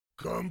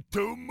Welcome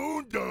to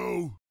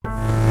Mundo!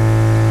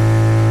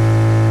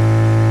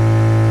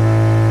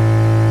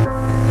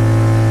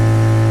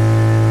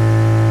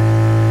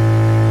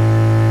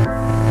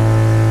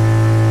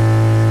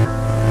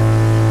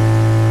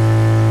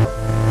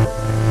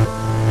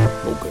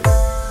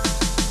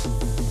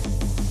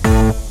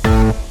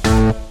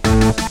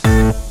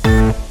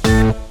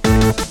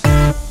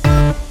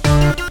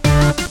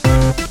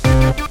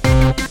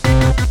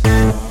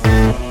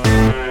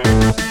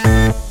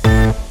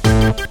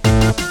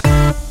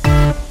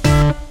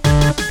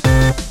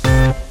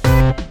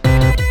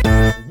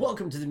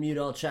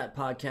 Chat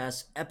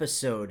Podcast,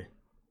 episode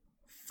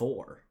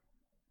 4.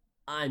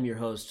 I'm your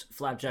host,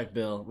 Flapjack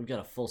Bill. We've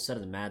got a full set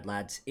of the Mad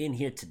Lads in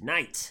here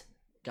tonight.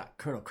 Got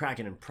Colonel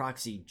Kraken and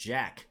Proxy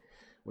Jack.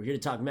 We're here to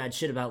talk mad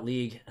shit about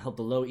League, help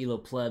the low elo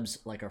plebs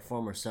like our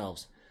former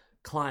selves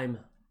climb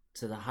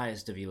to the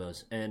highest of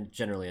elos, and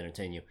generally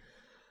entertain you.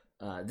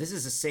 This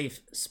is a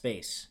safe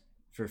space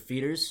for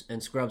feeders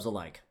and scrubs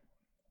alike.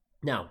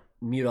 Now,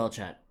 mute all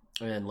chat,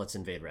 and let's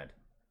invade red.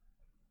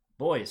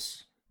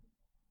 Boys,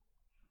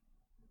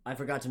 I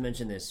forgot to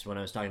mention this when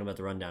I was talking about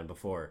the rundown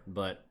before,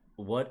 but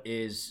what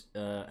is,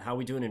 how are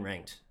we doing in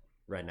ranked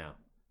right now?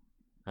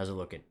 How's it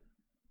looking?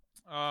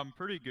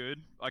 Pretty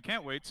good. I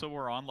can't wait till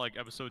we're on, like,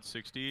 episode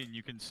 60 and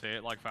you can say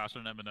it, like,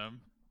 faster than Eminem.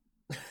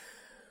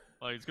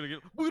 Like, it's gonna get...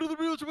 You,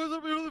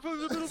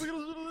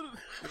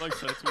 like,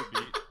 set it to a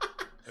beat.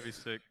 That'd be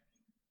sick.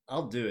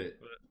 I'll do it.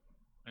 But,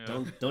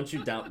 yeah. Don't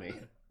you doubt me.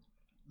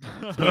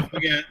 Don't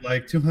forget,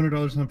 like,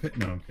 $200 on pay...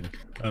 No, I'm kidding.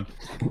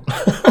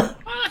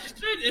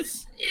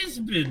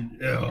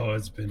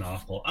 It's been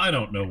awful. I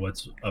don't know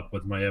what's up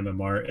with my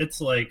MMR.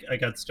 It's like I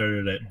got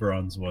started at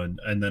bronze 1,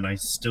 and then I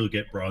still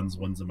get bronze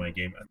 1s in my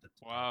game at the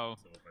time. Wow.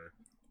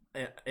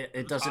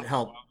 It doesn't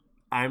help.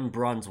 I'm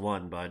bronze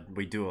 1, bud.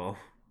 We duo.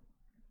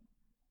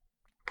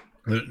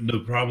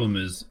 The problem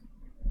is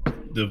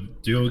the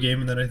duo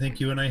game that I think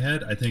you and I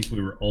had. I think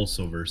we were all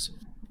silvers.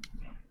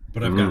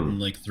 But I've gotten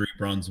like 3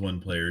 bronze 1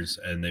 players,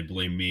 and they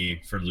blame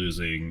me for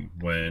losing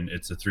when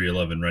it's a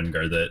 311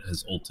 Rengar that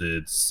has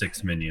ulted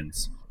 6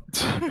 minions.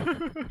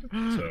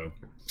 So,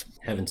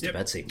 heavens to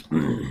Betsy.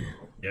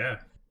 Yeah.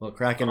 Well,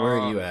 Kraken, where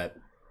are you at?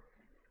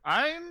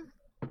 I'm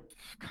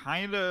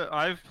kind of.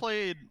 I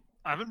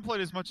haven't played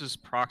as much as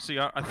Proxy.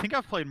 I think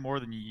I've played more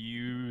than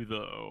you,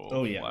 though.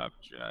 Oh yeah.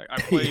 Flapjack. I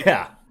played.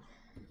 Yeah.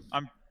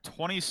 I'm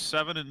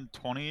 27 and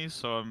 20,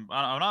 so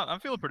I'm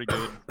feeling pretty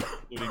good.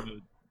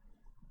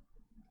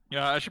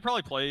 Yeah, I should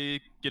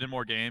probably get in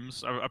more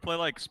games. I play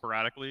like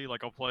sporadically.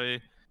 Like I'll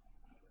play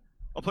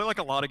like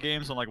a lot of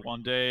games on like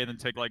one day and then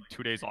take like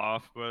 2 days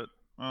off. But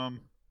I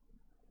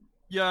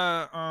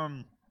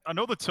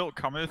know the tilt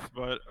cometh,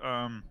 but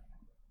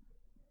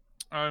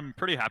I'm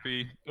pretty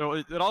happy.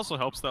 It also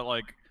helps that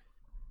like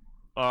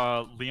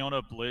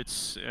Leona,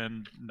 Blitz,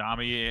 and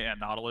Nami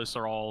and Nautilus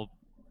are all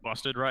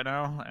busted right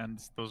now, and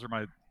those are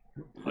my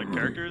like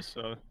characters.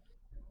 So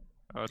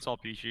it's all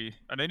peachy.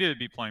 I need to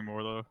be playing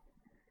more though.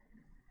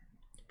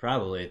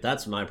 Probably.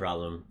 That's my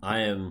problem. I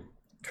am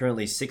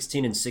currently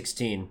 16 and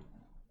 16.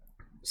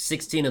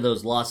 16 of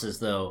those losses,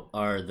 though,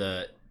 are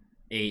the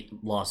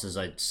 8 losses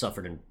I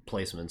suffered in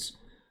placements.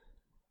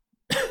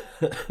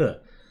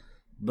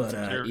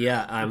 But,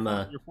 yeah, I'm...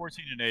 You're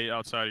 14 and 8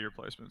 outside of your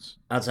placements.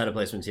 Outside of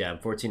placements, yeah. I'm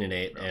 14 and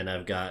 8, and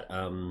I've got...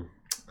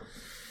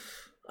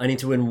 I need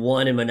to win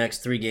 1 in my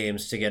next 3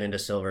 games to get into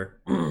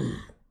silver.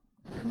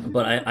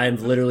 But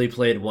I've literally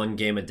played 1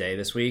 game a day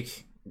this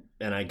week.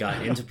 And I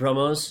got into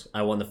promos.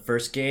 I won the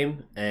first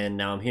game, and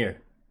now I'm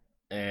here.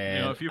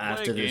 And if you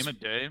play a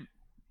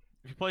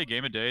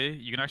game a day,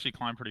 you can actually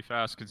climb pretty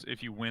fast because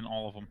if you win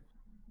all of them.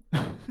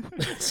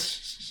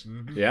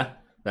 Yeah,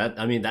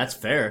 that's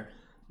fair.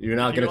 You're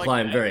not going to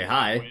climb very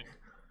high.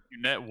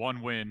 You net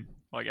 1 win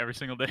like every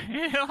single day.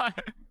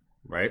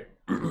 Right.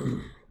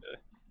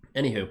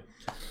 Anywho,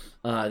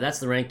 that's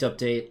the ranked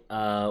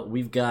update.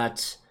 We've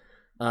got.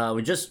 I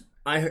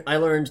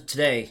learned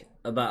today,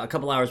 about a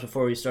couple hours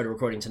before we started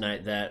recording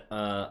tonight, that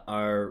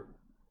our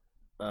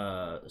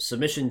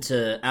submission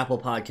to Apple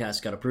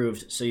Podcasts got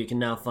approved, so you can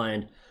now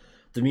find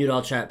the Mute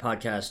All Chat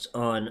podcast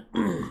on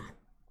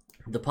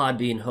the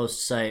Podbean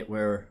host site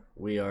where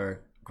we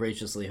are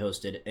graciously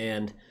hosted,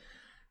 and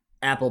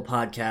Apple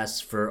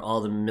Podcasts for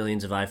all the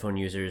millions of iPhone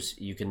users.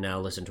 You can now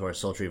listen to our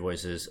sultry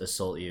voices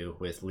assault you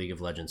with League of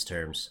Legends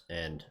terms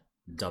and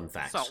dumb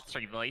facts.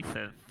 Sultry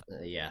voices.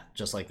 Yeah,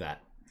 just like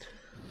that.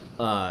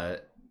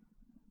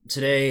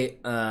 Today,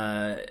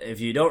 if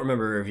you don't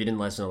remember, if you didn't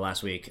listen to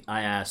last week,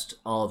 I asked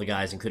all of the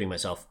guys, including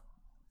myself,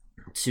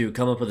 to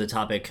come up with a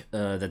topic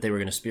that they were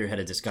going to spearhead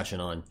a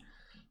discussion on.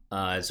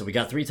 So we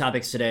got 3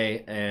 topics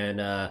today, and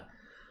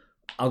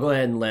I'll go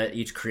ahead and let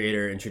each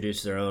creator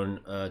introduce their own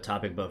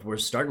topic, but we're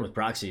starting with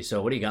Proxy.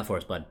 So what do you got for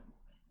us, bud?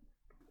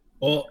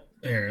 Well,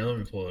 here, let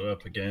me pull it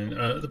up again.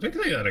 The big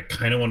thing that I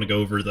kind of want to go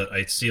over that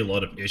I see a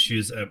lot of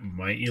issues at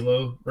my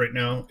elo right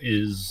now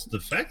is the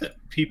fact that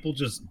people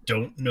just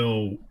don't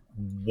know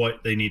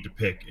what they need to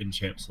pick in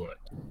champ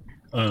select,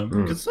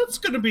 because that's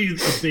going to be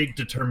a big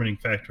determining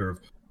factor of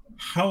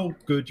how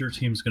good your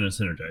team's going to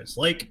synergize.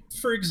 Like,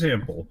 for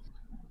example,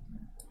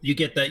 you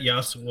get that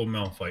Yasuo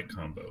Malphite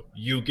combo.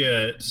 You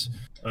get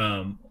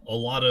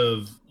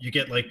you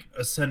get like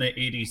a Senna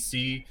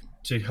ADC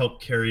to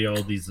help carry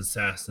all these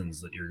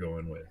assassins that you're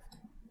going with.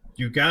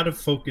 You got to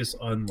focus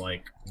on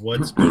like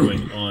what's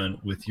going on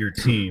with your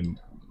team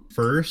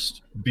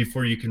first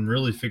before you can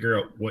really figure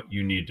out what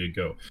you need to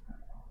go.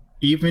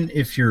 Even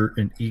if you're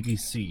an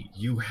ADC,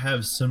 you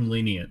have some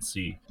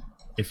leniency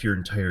if your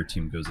entire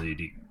team goes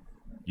AD.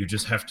 You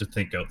just have to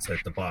think outside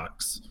the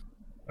box.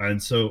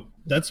 And so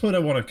that's what I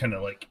want to kind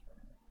of like.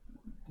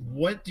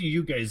 What do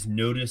you guys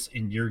notice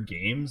in your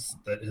games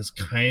that has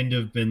kind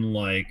of been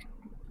like,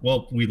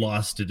 well, we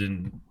lost it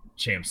in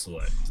Champ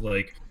Select?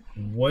 Like,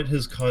 what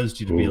has caused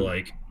you to be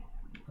like,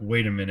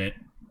 wait a minute,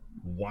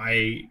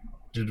 why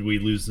did we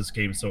lose this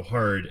game so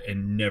hard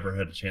and never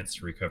had a chance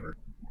to recover?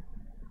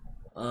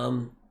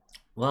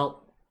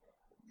 Well,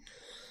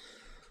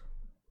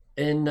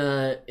 in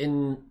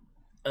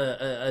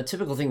a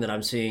typical thing that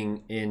I'm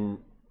seeing in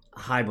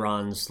high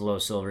bronze, low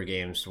silver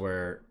games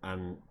where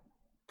I'm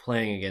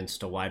playing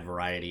against a wide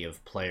variety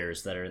of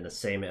players that are in the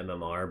same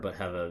MMR but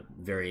have a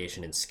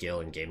variation in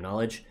skill and game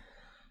knowledge,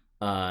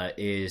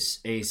 is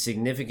a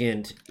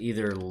significant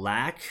either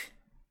lack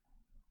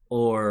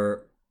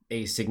or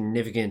a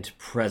significant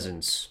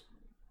presence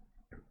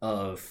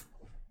of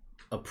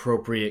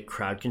appropriate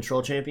crowd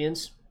control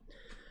champions.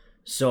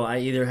 So I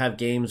either have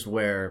games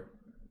where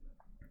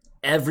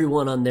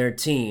everyone on their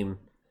team,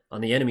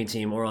 on the enemy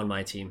team or on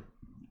my team,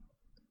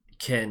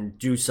 can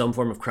do some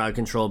form of crowd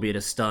control, be it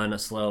a stun, a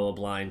slow, a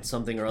blind,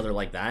 something or other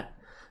like that.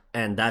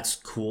 And that's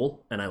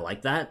cool, and I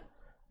like that,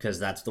 because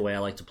that's the way I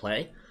like to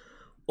play.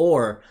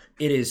 Or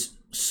it is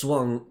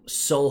swung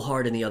so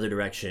hard in the other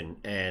direction,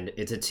 and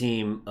it's a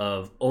team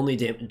of only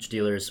damage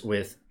dealers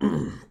with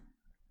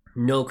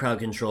no crowd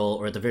control,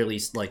 or at the very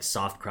least, like,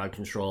 soft crowd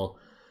control,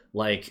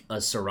 like a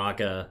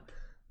Soraka,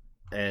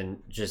 and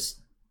just...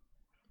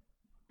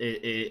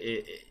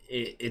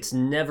 It's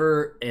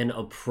never an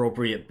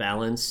appropriate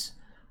balance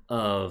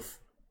of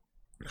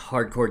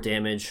hardcore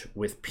damage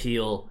with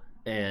peel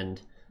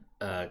and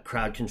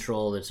crowd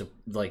control that's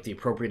like the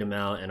appropriate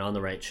amount and on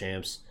the right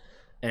champs.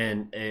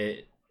 And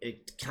it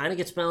kind of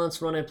gets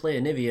balanced when I play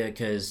Anivia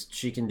because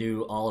she can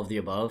do all of the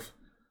above,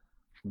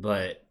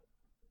 but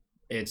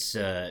it's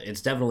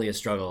definitely a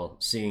struggle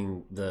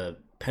seeing the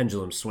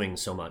pendulum swing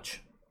so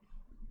much.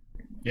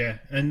 Yeah,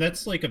 and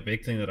that's like a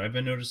big thing that I've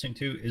been noticing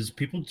too, is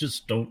people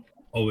just don't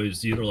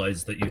always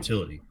utilize that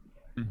utility.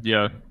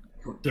 Yeah.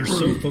 They're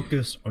so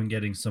focused on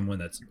getting someone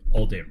that's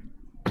all damage.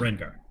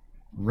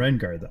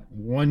 Rengar, that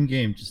one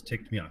game just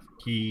ticked me off.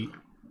 He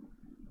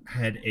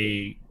had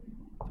I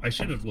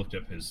should have looked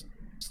up his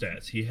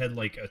stats. He had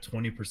like a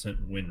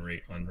 20% win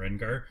rate on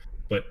Rengar,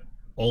 but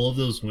all of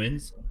those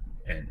wins,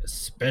 and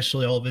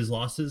especially all of his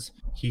losses,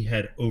 he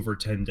had over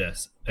 10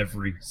 deaths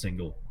every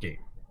single game.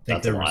 I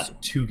think there was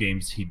 2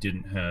 games he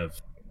didn't have,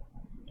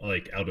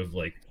 like, out of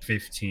like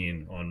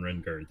 15 on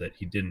Rengar that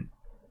he didn't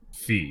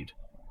feed.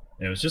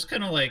 And it was just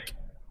kind of like,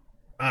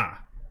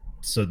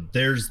 so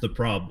there's the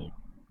problem.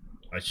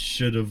 I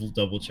should have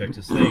double-checked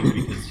his thing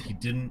because he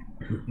didn't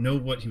know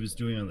what he was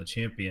doing on the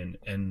champion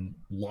and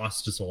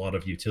lost us a lot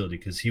of utility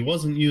because he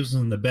wasn't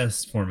using the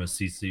best form of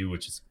CC,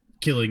 which is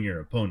killing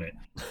your opponent.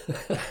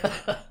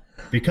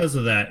 Because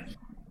of that,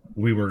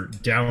 we were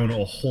down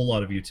a whole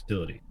lot of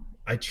utility.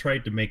 I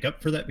tried to make up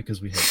for that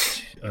because we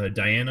had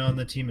Diana on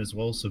the team as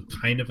well, so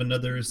kind of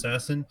another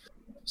assassin.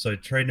 So I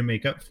tried to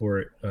make up for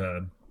it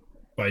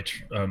by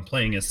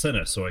playing as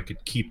Senna so I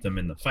could keep them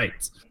in the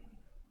fights.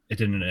 It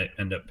didn't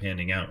end up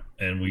panning out,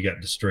 and we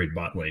got destroyed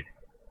bot lane.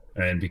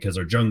 And because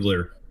our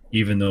jungler,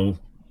 even though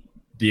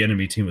the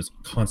enemy team was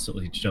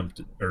constantly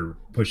jumped or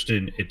pushed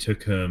in, it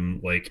took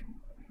him like...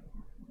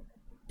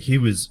 He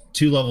was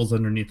 2 levels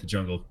underneath the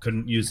jungle,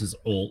 couldn't use his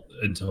ult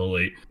until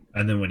late.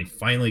 And then when he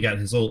finally got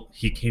his ult,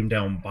 he came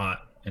down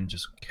bot and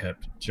just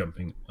kept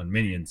jumping on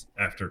minions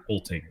after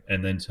ulting.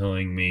 And then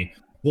telling me,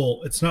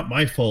 well, it's not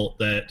my fault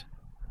that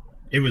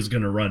it was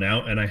going to run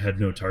out and I had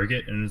no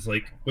target. And it's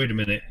like, wait a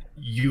minute,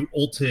 you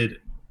ulted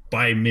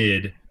by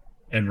mid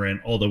and ran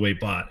all the way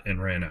bot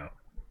and ran out.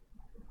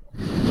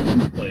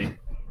 Like,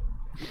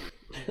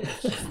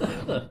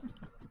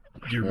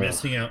 you're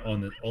missing out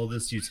on all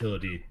this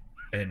utility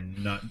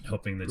and not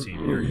helping the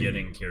team. You're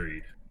getting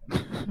carried.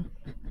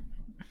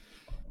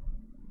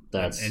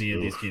 That's any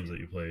of these games that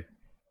you play.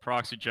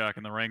 Proxy Jack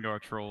and the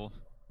Rengar troll.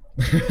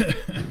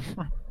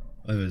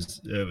 I was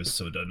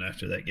so done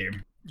after that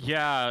game.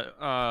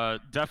 Yeah,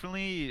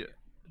 definitely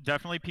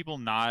people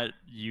not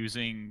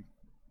using,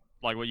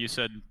 like what you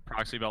said,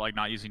 Proxy, about like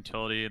not using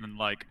utility, and then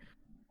like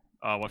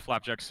what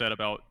Flapjack said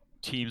about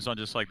teams on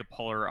just like the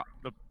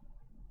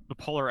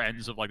polar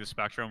ends of like the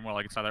spectrum, where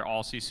like it's either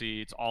all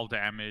CC, it's all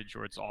damage,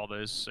 or it's all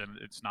this, and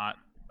it's not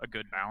a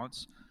good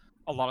balance.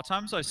 A lot of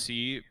times I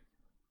see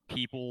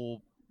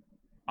people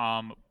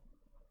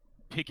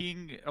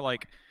picking,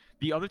 like,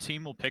 the other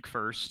team will pick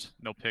first,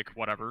 they'll pick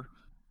whatever,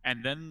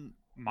 and then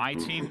my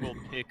team will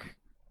pick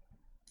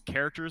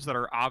characters that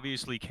are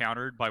obviously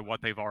countered by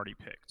what they've already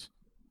picked,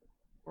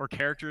 or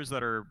characters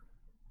that are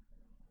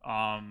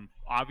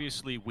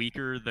obviously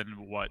weaker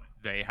than what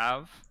they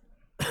have.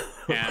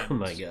 And Oh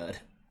my god.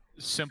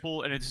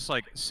 it's just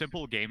like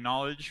simple game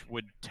knowledge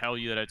would tell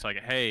you that it's like,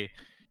 hey,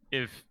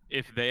 if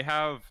they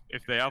have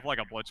like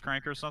a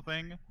Blitzcrank or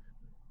something,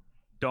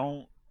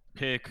 don't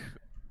pick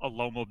a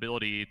low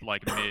mobility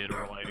like mid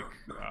or like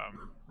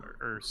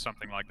or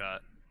something like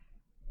that.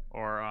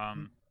 Or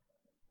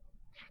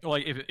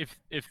like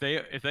if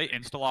they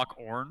insta-lock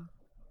Ornn,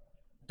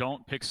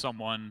 don't pick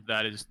someone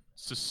that is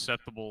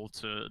susceptible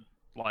to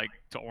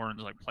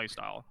Ornn's like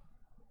playstyle.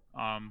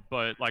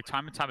 But like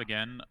time and time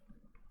again,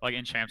 like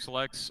in champ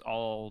selects,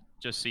 I'll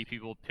just see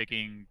people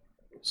picking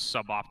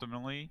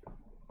suboptimally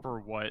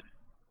for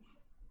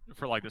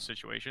like the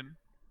situation.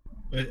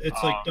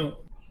 It's like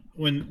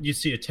when you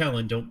see a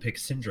Talon, don't pick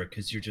Syndra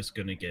because you're just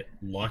gonna get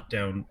locked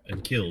down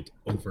and killed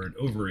over and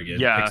over again.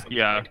 Yeah, Pick something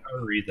yeah. Like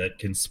Ari that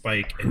can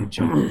spike and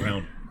jump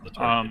around the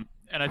target.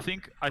 And I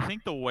think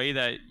the way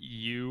that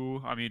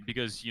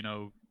because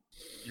you're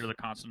the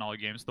constant in all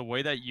games, the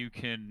way that you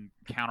can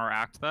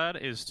counteract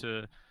that is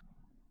to.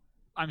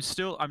 I'm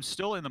still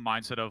in the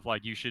mindset of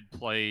like you should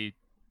play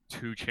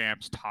 2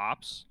 champs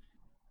tops,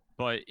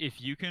 but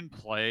if you can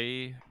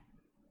play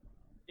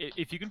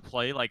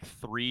like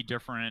 3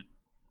 different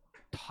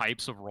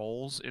types of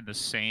roles in the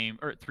same,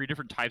 or 3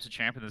 different types of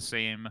champ in the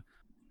same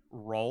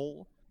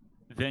role,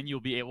 then you'll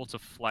be able to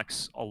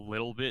flex a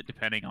little bit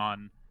depending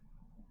on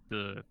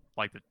the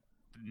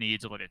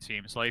needs of like a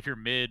team. So like if you're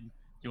mid,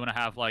 you want to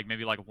have like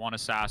maybe like 1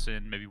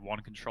 assassin, maybe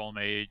 1 control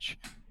mage,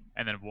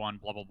 and then 1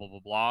 blah blah blah blah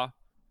blah.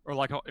 Or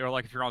like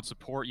if you're on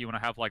support, you want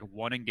to have like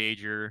 1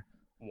 engager,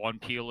 1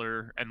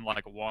 peeler, and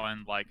like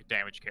 1 like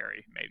damage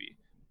carry maybe.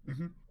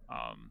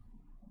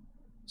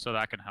 So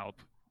that can help.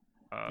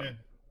 Yeah.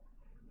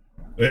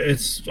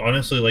 It's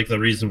honestly like the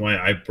reason why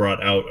I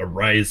brought out a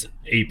Ryze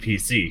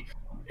APC.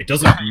 It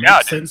doesn't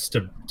make sense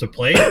to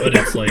play, but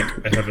it's like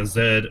I have a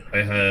Zed, I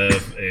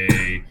have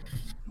a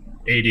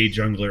AD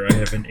jungler, I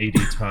have an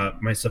AD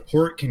top. My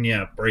support can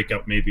break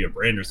out maybe a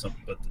brand or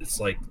something, but it's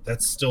like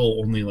that's still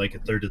only like a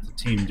third of the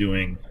team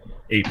doing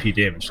AP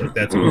damage. Like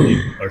that's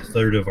only a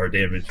third of our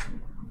damage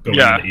going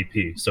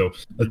into AP. So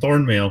the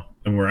Thornmail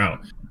and we're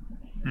out.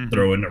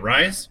 Throw in a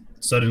Ryze,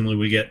 suddenly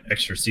we get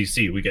extra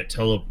CC. We get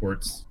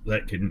teleports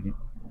that can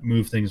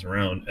move things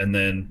around, and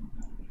then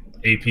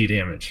AP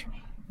damage.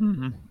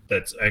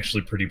 That's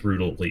actually pretty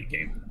brutal late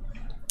game.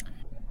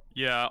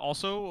 Yeah.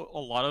 Also,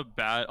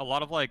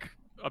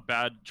 a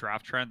bad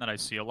draft trend that I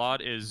see a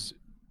lot is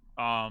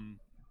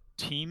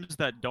teams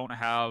that don't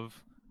have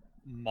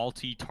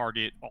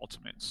multi-target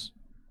ultimates.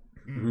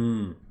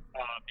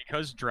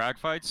 Because drag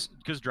fights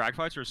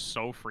are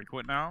so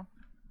frequent now.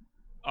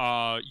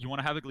 You want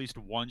to have at least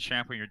 1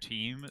 champ on your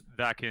team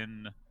that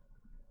can,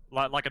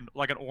 like an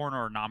Ornn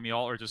or a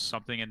Namial or just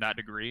something in that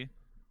degree.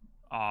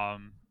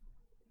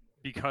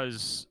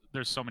 Because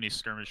there's so many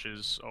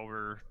skirmishes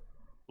over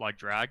like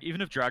drag.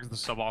 Even if drag's the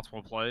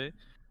suboptimal play,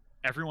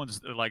 everyone's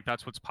like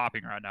that's what's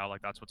popping right now.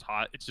 Like that's what's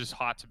hot. It's just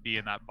hot to be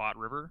in that bot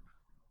river,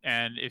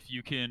 and if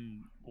you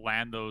can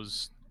land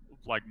those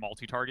like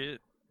multi-target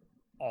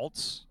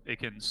alts, it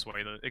can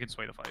sway the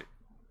fight.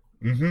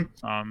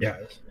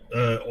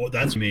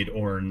 That's made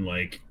Ornn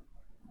like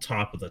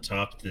top of the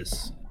top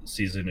this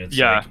season. It's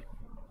like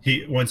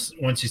he once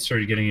he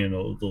started getting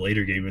into the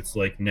later game, it's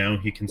like now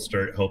he can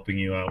start helping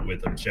you out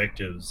with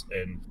objectives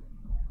and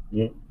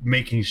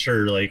making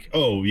sure like,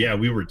 oh yeah,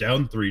 we were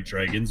down 3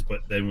 dragons,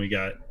 but then we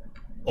got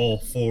all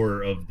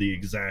 4 of the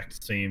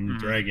exact same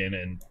dragon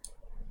and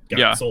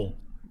got soul.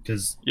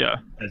 Because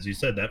as you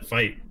said, that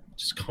fight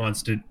just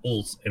constant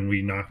ults and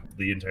we knocked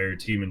the entire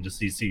team into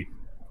CC.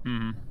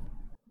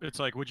 It's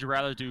like, would you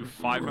rather do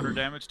 500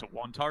 damage to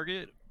 1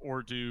 target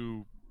or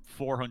do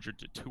 400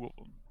 to 2 of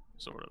them,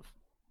 sort of?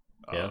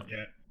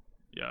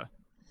 Yeah.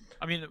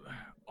 I mean,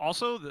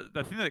 also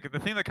the thing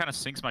that kind of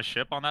sinks my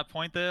ship on that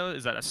point though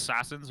is that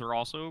assassins are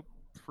also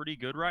pretty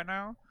good right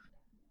now,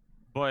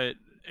 but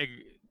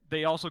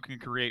they also can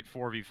create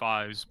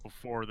 4v5s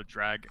before the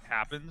drag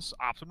happens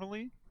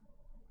optimally.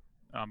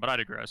 But I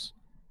digress.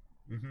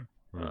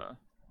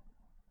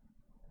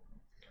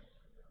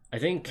 I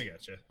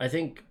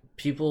think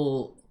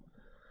people,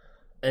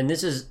 and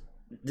this is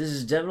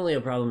definitely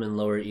a problem in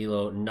lower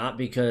elo, not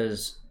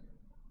because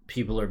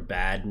people are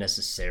bad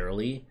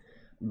necessarily,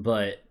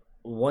 but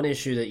one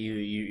issue that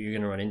you're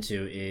gonna run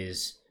into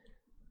is,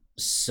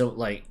 so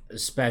like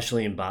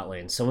especially in bot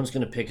lane, someone's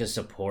gonna pick a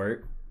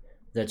support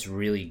that's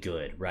really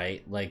good,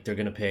 right? Like they're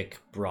gonna pick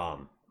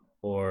Braum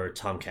or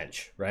Tahm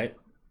Kench, right?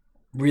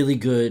 Really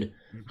good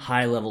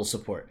high level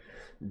support.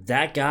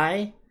 That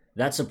guy,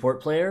 that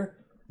support player,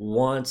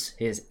 wants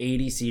his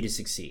ADC to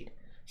succeed.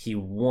 He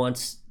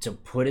wants to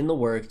put in the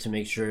work to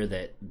make sure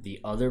that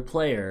the other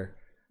player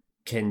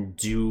can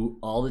do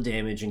all the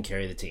damage and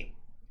carry the team.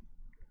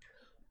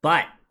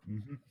 But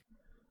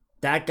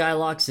that guy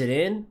locks it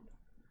in,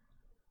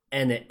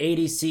 and the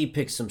ADC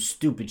picks some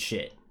stupid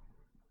shit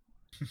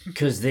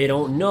because they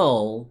don't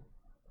know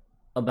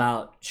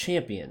about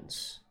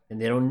champions.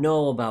 and they don't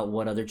know about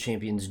what other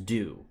champions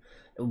do.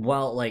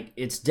 While like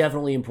it's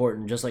definitely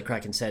important, just like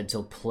Kraken said,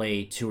 to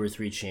play 2 or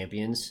 3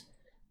 champions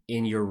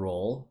in your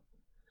role.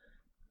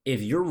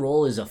 If your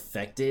role is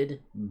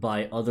affected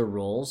by other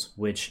roles,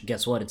 which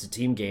guess what, it's a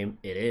team game,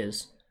 it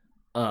is.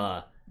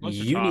 Unless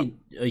You you're top.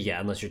 need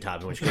unless you're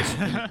top, in which case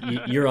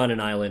you're on an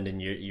island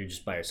and you're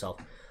just by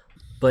yourself.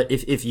 But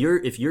if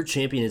your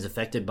champion is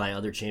affected by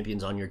other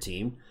champions on your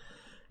team,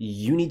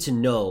 you need to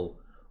know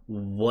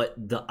what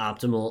the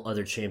optimal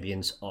other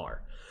champions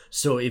are.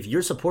 So if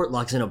your support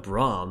locks in a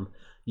Braum,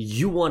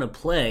 you want to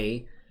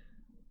play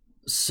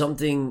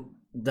something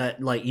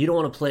that, like, you don't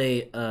want to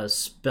play a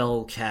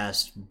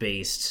spellcast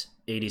based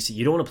ADC.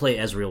 You don't want to play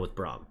Ezreal with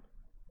Braum.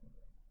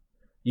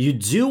 You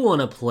do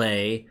want to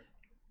play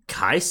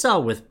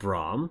Kai'Sa with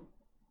Braum,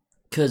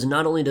 because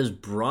not only does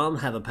Braum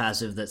have a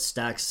passive that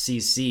stacks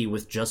CC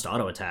with just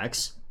auto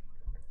attacks,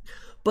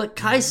 but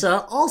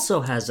Kai'Sa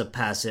also has a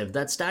passive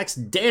that stacks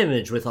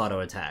damage with auto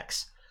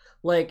attacks.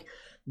 Like,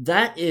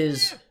 that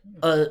is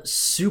a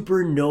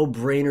super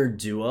no-brainer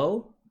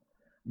duo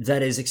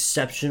that is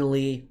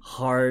exceptionally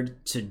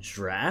hard to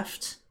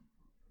draft.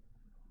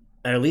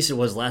 At least it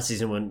was last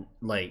season when,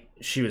 like,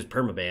 she was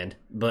permabanned.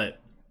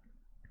 But,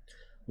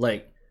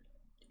 like,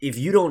 if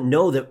you don't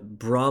know that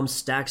Braum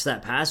stacks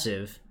that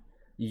passive,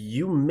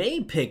 you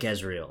may pick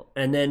Ezreal,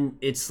 and then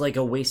it's like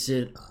a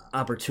wasted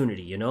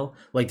opportunity, you know?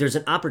 Like, there's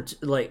an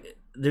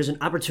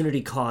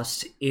opportunity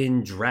cost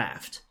in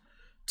draft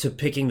to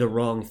picking the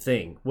wrong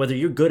thing, whether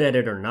you're good at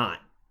it or not.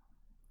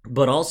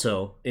 But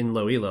also, in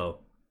low elo,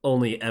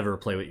 only ever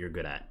play what you're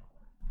good at.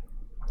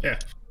 Yeah,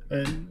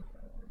 and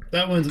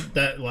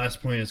that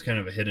last point is kind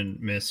of a hit and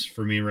miss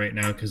for me right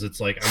now, because it's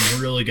like I'm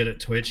really good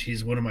at Twitch.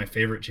 He's one of my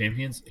favorite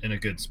champions in a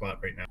good spot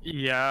right now.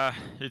 Yeah,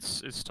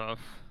 it's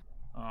tough.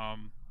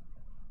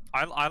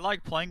 I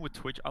like playing with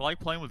Twitch. I like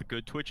playing with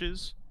good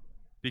Twitches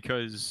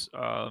because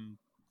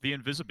the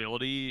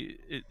invisibility.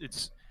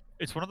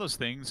 It's one of those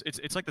things.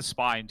 It's like the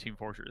spy in Team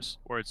Fortress,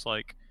 where it's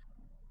like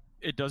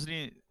it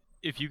doesn't.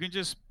 If you can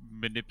just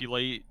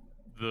manipulate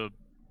the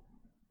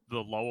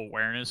low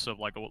awareness of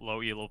like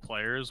low elo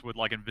players with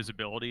like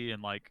invisibility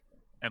and like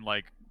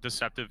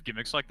deceptive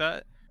gimmicks like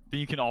that, then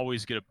you can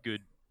always get a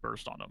good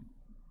burst on them.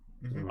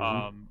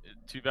 Mhm.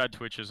 Too bad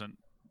Twitch isn't.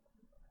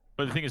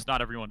 But the thing is,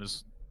 not everyone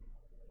is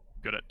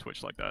good at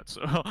Twitch like that.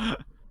 So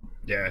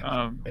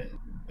Yeah,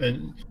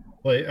 and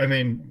like, I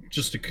mean,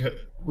 just to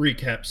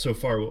recap so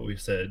far what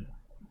we've said,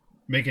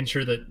 making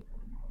sure that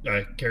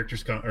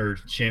characters or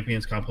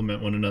champions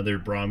complement one another,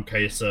 Braum,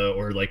 Kai'Sa,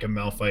 or like a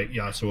Malphite,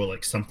 Yasuo,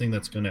 like something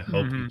that's going to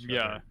help each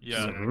other.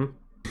 yeah. Mhm.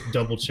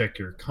 Double check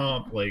your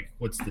comp, like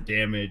what's the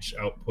damage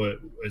output,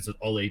 is it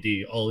all AD,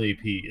 all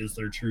AP, is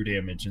there true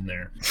damage in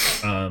there,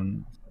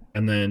 and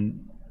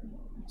then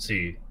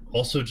see,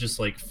 also just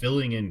like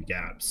filling in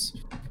gaps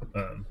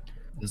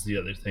is the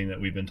other thing that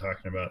we've been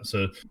talking about.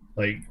 So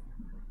like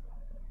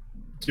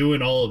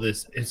doing all of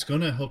this, it's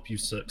going to help you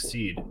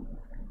succeed,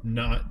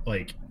 not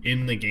like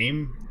in the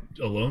game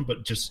alone,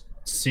 but just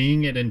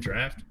seeing it in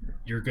draft.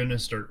 You're going to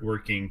start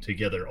working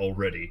together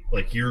already,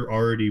 like you're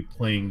already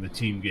playing the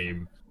team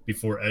game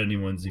before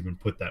anyone's even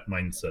put that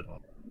mindset on.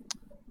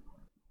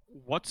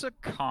 What's a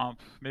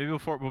comp? Maybe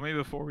before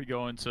we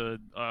go into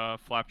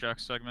Flapjack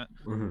segment,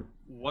 Mhm.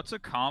 what's a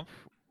comp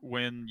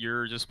when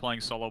you're just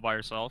playing solo by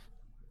yourself,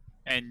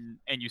 and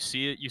you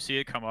see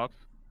it come up,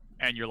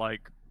 and you're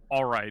like,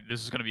 all right,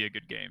 this is gonna be a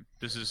good game.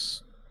 This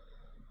is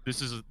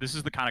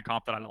the kind of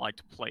comp that I like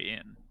to play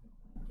in.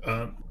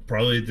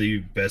 Probably the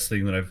best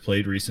thing that I've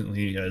played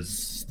recently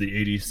as the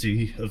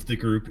ADC of the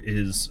group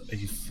is a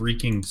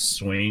freaking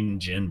Swain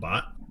Jhin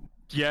bot.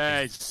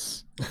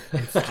 Yes.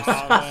 It's just,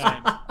 Oh,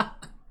 man.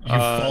 you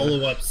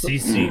follow up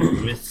CC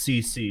with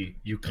CC,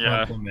 you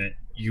Yeah. complement,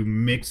 you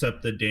mix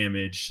up the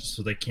damage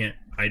so they can't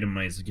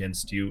itemize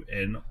against you,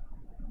 and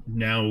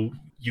now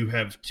you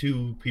have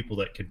 2 people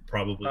that could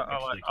probably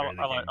actually carry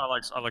the game. I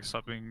like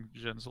subbing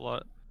gens a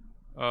lot.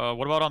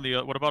 What about on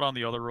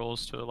the other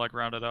roles to like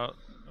round it out?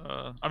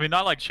 I mean,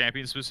 not like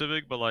champion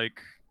specific, but like,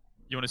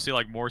 you want to see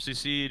like more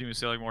CC? Do you want to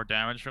see like more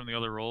damage from the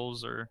other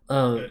roles, or?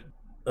 Oh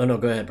no,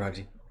 go ahead,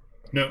 Proxy.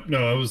 No,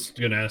 I was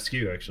gonna ask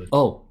you actually.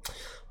 Oh,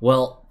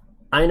 well,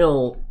 I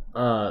know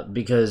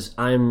because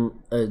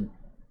I'm a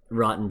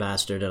rotten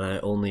bastard and I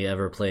only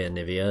ever play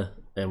Anivia,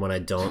 and when I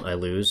don't, I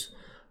lose.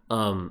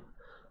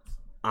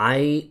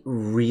 I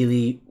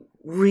really,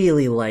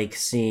 really like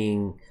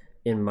seeing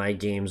in my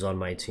games on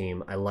my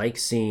team, I like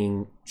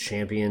seeing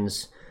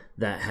champions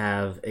that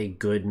have a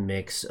good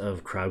mix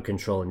of crowd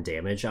control and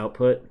damage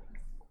output.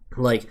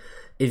 Like,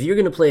 if you're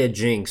going to play a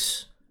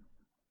Jinx,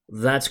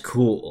 that's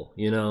cool,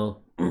 you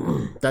know?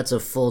 That's a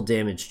full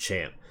damage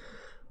champ.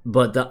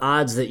 But the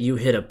odds that you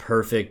hit a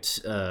perfect,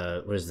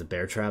 what is the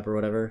bear trap or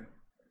whatever?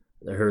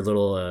 Her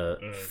little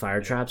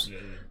fire traps.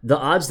 The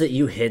odds that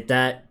you hit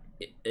that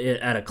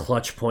at a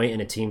clutch point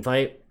in a team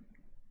fight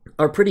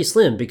are pretty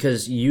slim,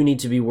 because you need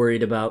to be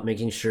worried about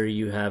making sure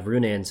you have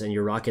Runaans and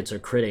your rockets are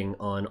critting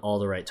on all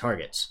the right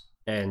targets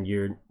and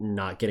you're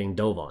not getting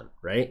dove on,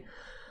 right?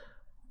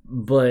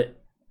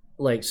 But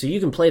like, so you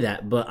can play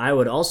that, but I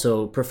would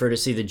also prefer to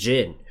see the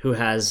Jhin, who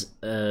has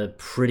a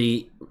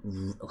pretty,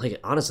 like,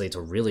 honestly, it's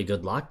a really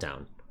good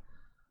lockdown.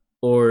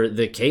 Or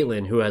the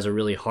Caitlyn, who has a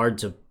really hard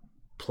to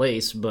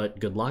place, but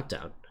good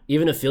lockdown.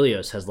 Even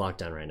Aphelios has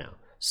lockdown right now.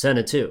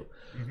 Senna, too.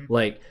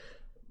 Like,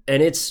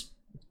 and it's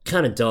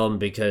kind of dumb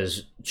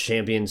because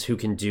champions who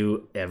can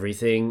do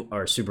everything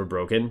are super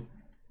broken.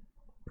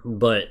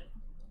 But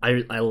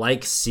I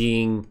like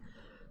seeing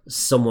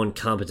someone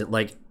competent.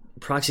 Like,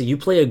 Proxy, you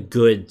play a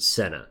good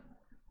Senna.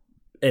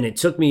 And it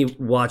took me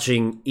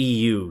watching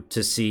EU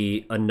to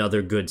see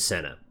another good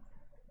Senna.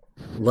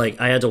 Like,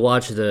 I had to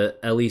watch the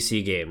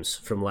LEC games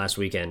from last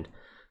weekend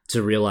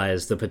to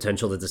realize the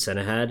potential that the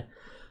Senna had.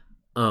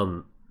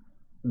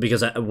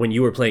 Because when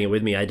you were playing it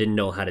with me, I didn't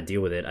know how to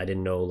deal with it. I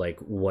didn't know, like,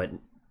 what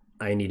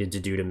I needed to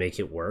do to make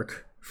it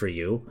work for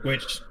you.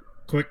 Which,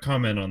 quick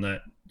comment on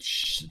that.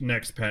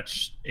 Next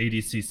patch,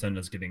 ADC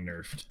Senna's getting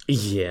nerfed.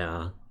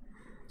 Yeah.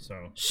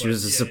 So she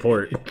was a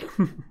support.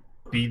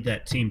 Be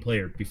that team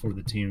player before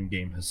the team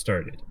game has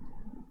started.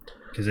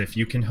 Because if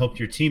you can help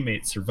your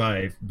teammates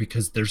survive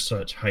because they're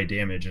such high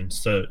damage and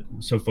so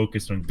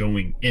focused on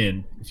going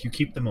in, if you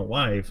keep them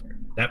alive,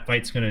 that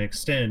fight's going to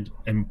extend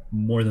and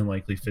more than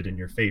likely fit in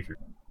your favor.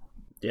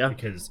 Yeah.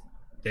 Because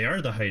they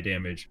are the high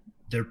damage.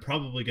 They're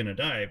probably going to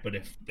die, but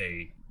if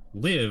they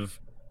live,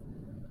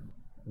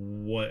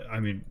 what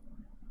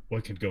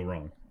could go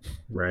wrong?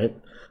 Right.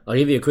 I'll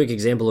give you a quick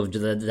example of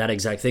that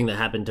exact thing that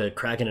happened to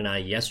Kraken and I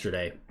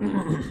yesterday.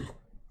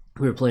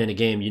 We were playing a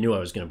game. You knew I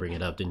was going to bring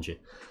it up, didn't you?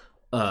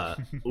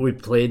 We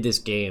played this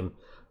game.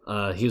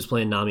 He was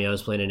playing Nami, I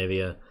was playing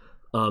Anivia.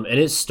 And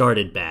it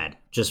started bad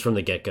just from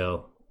the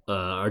get-go.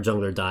 Our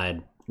jungler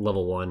died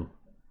level 1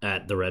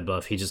 at the red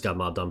buff. He just got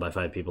mobbed on by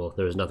 5 people.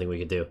 There was nothing we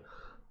could do.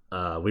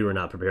 We were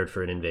not prepared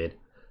for an invade.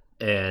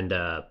 And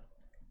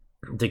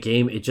the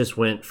game, it just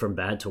went from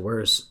bad to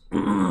worse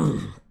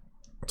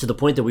to the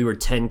point that we were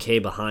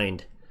 10k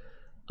behind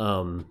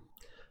and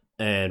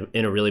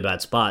in a really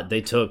bad spot.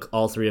 They took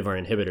all 3 of our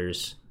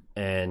inhibitors.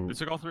 And They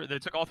took all three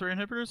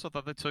inhibitors. I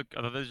thought they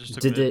just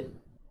took. did mid. they?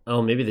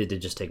 Oh, maybe they did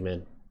just take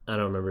mid. I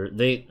don't remember.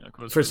 They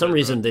Yeah, for some mid,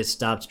 reason right? they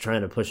stopped trying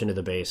to push into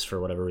the base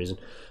for whatever reason.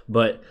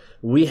 But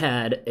we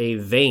had a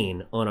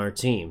Vayne on our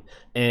team,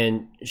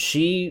 and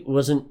she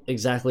wasn't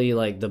exactly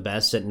like the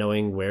best at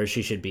knowing where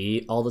she should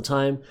be all the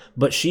time.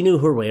 But she knew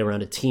her way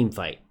around a team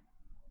fight,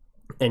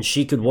 and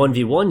she could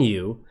 1v1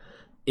 you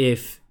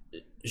if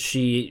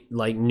she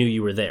like knew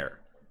you were there.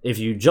 If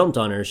you jumped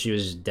on her, she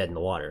was dead in the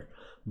water.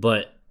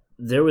 But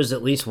there was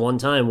at least one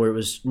time where it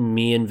was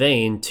me and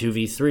Vayne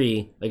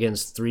 2v3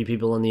 against 3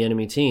 people on the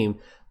enemy team,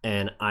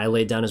 and I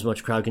laid down as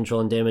much crowd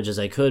control and damage as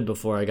I could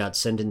before I got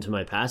sent into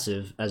my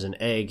passive as an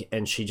egg,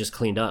 and she just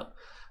cleaned up.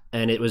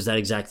 And it was that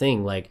exact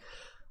thing. Like,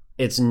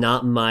 it's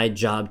not my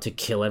job to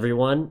kill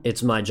everyone.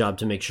 It's my job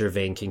to make sure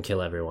Vayne can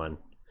kill everyone.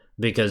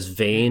 Because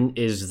Vayne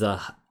is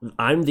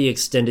I'm the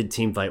extended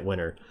teamfight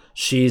winner.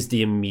 She's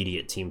the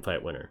immediate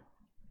teamfight winner.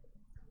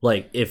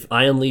 Like, if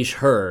I unleash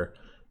her,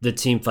 the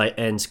team fight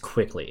ends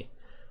quickly.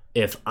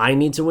 If I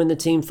need to win the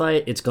team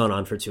fight, it's gone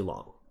on for too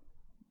long.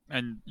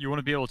 And you want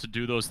to be able to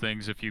do those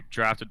things if you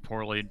drafted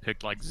poorly and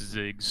picked like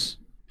Ziggs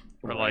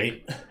or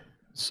like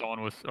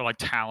someone with or like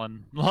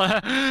Talon, something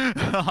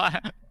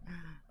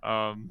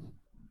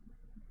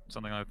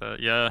like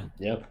that. Yeah.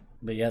 Yep.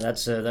 But yeah,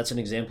 that's an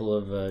example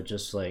of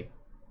just like,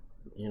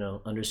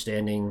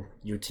 understanding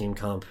your team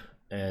comp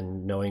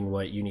and knowing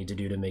what you need to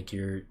do to make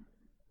your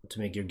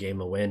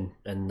game a win,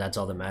 and that's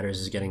all that matters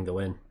is getting the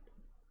win.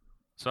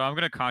 So I'm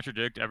gonna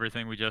contradict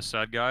everything we just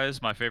said,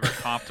 guys. My favorite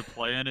comp to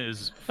play in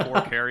is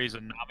 4 carries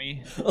and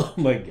Nami. Oh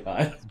my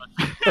god.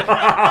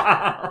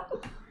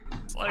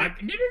 It's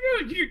like, No.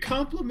 You're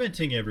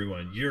complimenting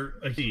everyone. You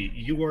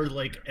are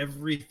like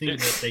everything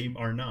that they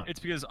are not. it's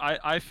because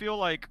I feel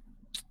like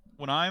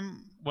when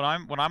I'm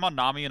on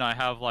Nami and I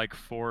have like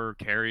 4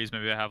 carries,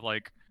 maybe I have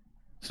like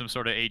some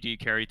sort of AD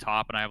carry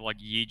top, and I have like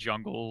Yi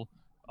jungle.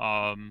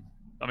 I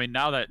mean,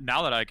 now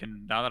that I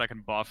can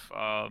buff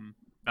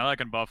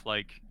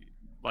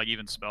like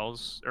even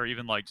spells or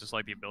even like just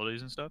like the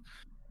abilities and stuff,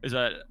 is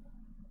that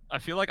I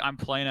feel like I'm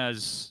playing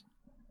as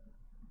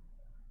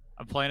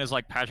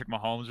like Patrick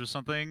Mahomes or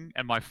something,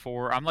 and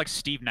I'm like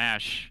Steve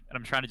Nash, and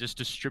I'm trying to just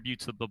distribute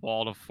the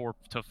ball to four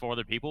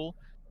other people,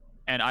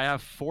 and I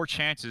have 4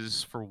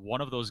 chances for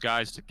one of those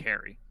guys to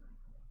carry,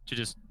 to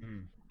just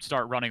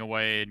start running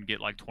away and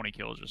get like 20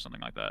 kills or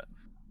something like that.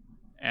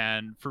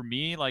 And for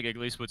me, like at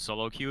least with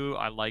solo queue,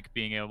 I like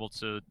being able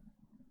to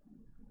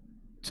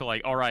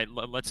like, all right,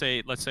 let's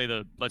say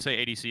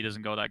ADC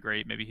doesn't go that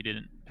great. Maybe he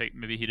didn't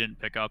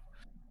pick up.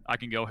 I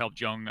can go help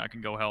Jung. I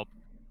can go help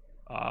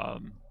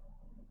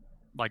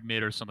like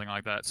mid or something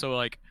like that. So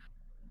like,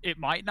 it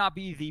might not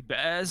be the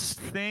best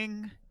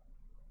thing.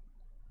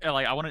 And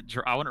like, I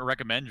wouldn't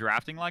recommend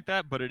drafting like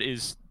that, but it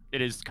is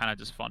kind of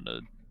just fun to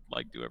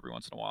like do every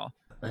once in a while.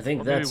 I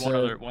think Or that's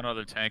maybe one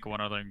other tank,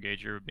 one other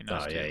engager would be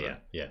nice too.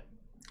 yeah.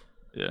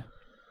 Yeah.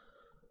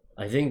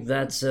 I think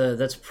that's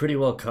pretty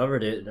well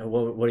covered it.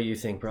 What do you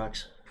think,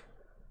 Brox?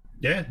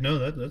 Yeah, no,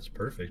 that's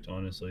perfect.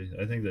 Honestly,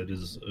 I think that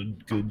is a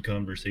good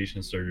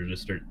conversation starter to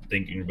start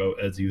thinking about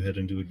as you head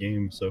into a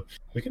game. So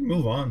we can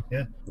move on.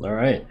 Yeah. All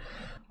right.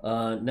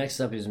 Next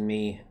up is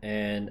me,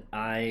 and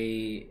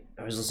I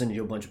was listening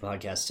to a bunch of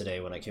podcasts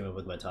today when I came up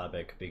with my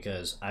topic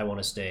because I want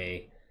to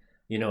stay,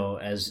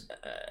 as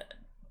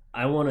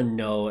I want to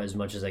know as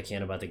much as I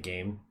can about the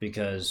game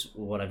because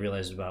what I've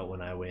realized about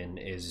when I win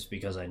is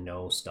because I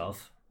know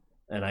stuff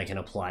and I can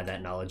apply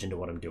that knowledge into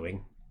what I'm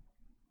doing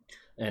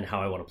and how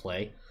I want to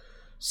play.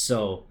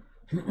 So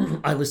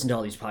I listen to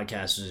all these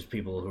podcasts. There's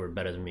people who are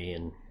better than me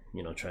and,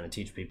 trying to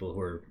teach people who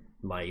are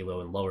my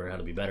elo and lower how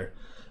to be better.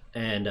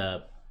 And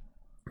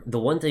the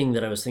one thing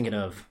that I was thinking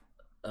of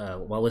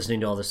while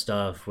listening to all this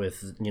stuff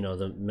with,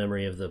 the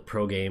memory of the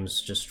pro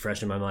games just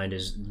fresh in my mind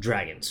is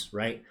dragons,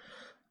 right?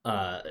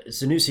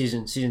 It's a new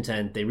season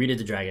 10. They redid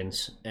the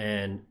dragons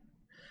and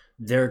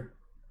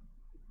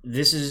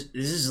this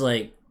is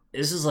like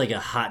a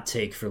hot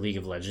take for League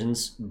of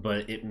Legends,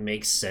 but it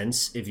makes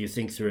sense if you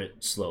think through it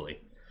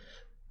slowly.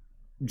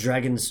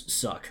 Dragons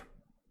suck.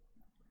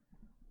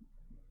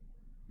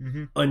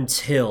 Mm-hmm.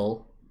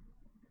 Until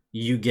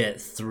you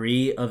get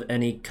 3 of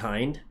any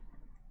kind,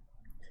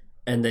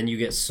 and then you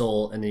get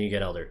soul, and then you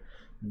get elder.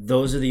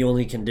 Those are the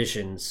only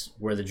conditions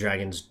where the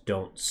dragons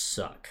don't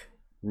suck.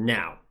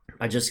 Now,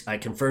 I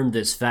confirmed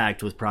this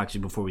fact with Proxy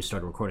before we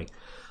started recording.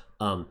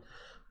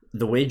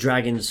 The way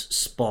dragons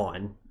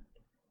spawn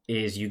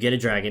is you get a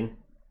dragon,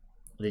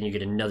 then you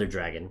get another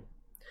dragon,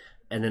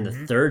 and then the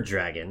third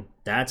dragon,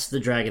 that's the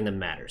dragon that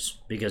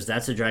matters because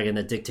that's the dragon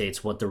that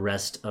dictates what the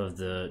rest of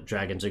the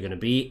dragons are going to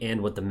be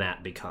and what the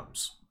map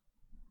becomes.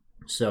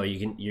 So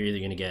you're either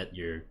going to get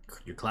your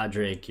Cloud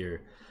Drake,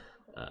 your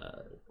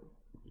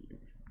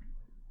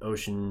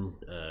ocean,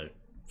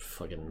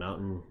 fucking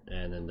mountain,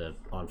 and then the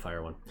on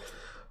fire one,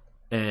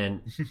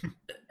 and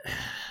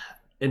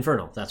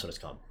Infernal. That's what it's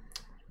called.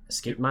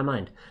 Escaped my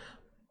mind.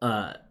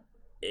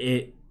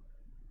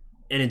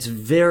 And it's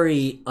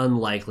very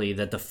unlikely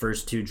that the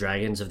first 2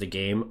 dragons of the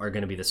game are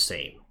going to be the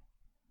same.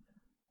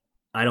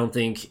 I don't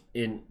think,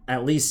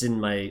 at least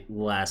in my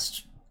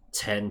last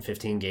 10,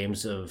 15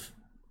 games of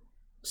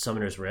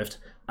Summoner's Rift,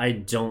 I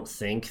don't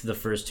think the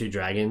first 2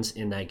 dragons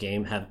in that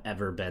game have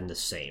ever been the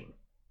same.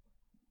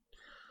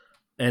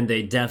 And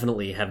they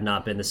definitely have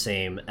not been the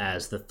same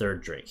as the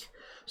third Drake.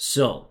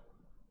 So,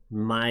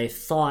 my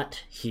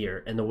thought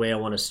here, and the way I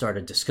want to start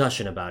a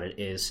discussion about it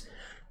is,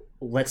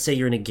 let's say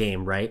you're in a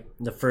game, right?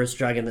 The first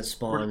dragon that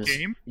spawns. We're in a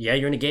game? Yeah,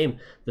 you're in a game.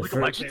 The Like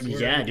first, Elections?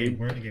 yeah, dude,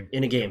 We're in a game.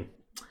 in a game.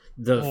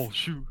 Oh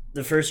shoot!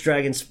 The first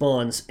dragon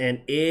spawns,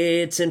 and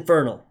it's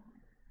Infernal.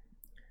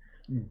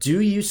 Do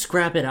you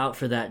scrap it out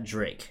for that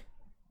Drake?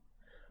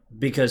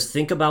 Because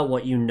think about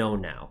what you know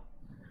now.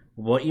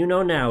 What you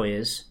know now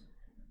is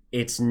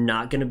it's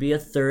not going to be a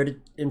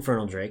third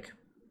Infernal Drake.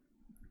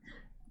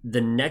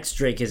 The next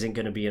Drake isn't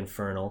going to be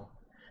Infernal.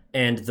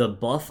 And the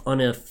buff on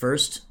a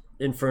first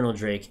Infernal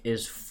Drake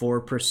is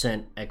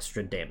 4%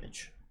 extra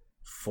damage.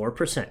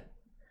 4%.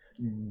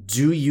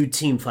 Do you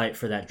team fight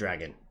for that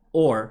dragon?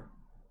 Or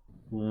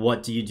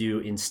what do you do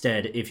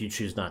instead if you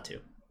choose not to?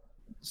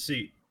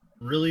 See,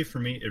 really, for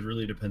me, it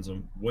really depends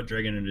on what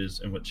dragon it is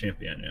and what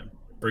champion I am.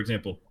 For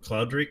example,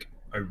 Cloud Drake,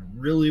 I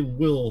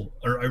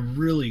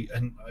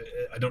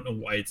don't know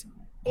why it's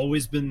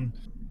always been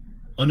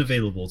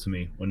unavailable to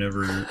me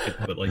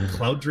but like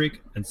Cloud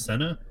Drake and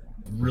Senna,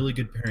 really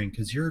good pairing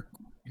because your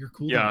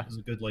cooldown is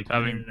a good like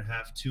having,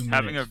 1.5 2 minutes.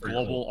 Having a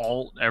global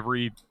ult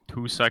every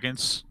 2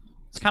 seconds,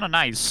 it's kind of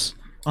nice.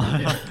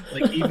 Yeah,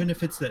 like even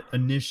if it's that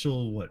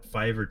initial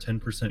 5 or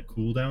 10%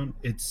 cooldown,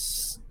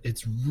 it's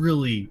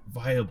really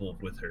viable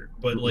with her.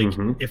 But like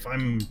if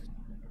I'm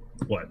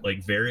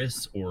like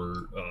Varus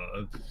or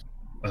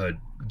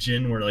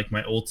Jhin, where like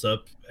my ult's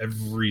up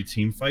every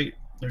team fight,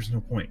 there's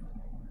no point.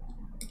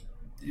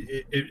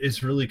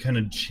 It's really kind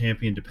of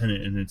champion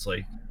dependent, and it's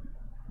like,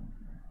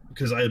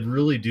 because I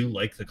really do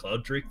like the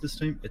Cloud Drake this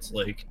time. It's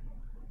like,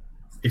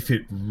 if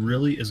it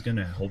really is going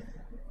to help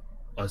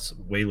us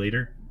way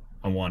later,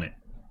 I want it.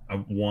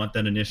 I want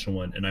that initial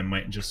one, and I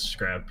might just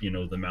scrap, the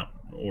mountain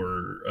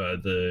or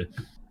the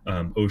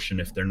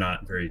ocean if they're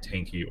not very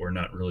tanky or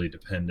not really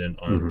dependent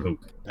on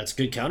poke. That's a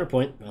good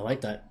counterpoint. I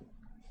like that.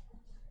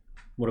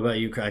 What about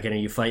you, Kraken? Are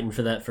you fighting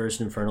for that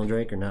first Infernal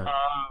Drake or not?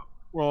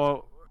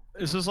 Well,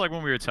 this is like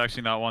when we were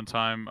texting that one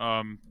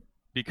time,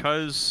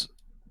 because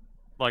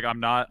like I'm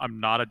not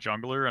a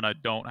jungler and I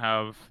don't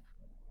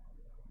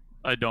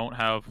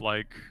have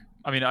like,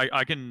 I mean,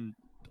 I can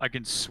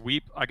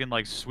sweep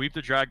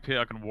the drag pit,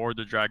 I can ward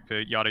the drag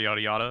pit, yada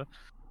yada yada.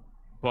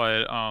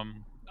 But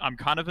I'm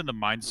kind of in the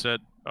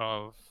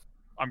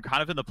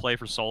play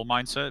for soul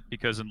mindset,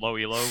 because in low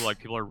elo, like,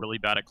 people are really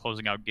bad at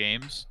closing out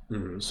games.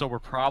 So we're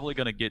probably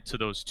gonna get to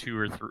those 2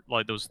 or 3,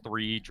 like those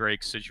 3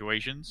 Drake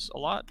situations a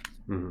lot.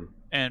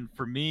 And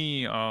for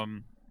me,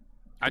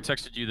 I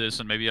texted you this,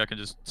 and maybe I can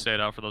just say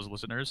it out for those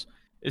listeners,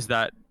 is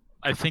that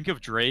I think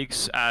of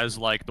Drakes as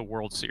like the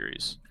World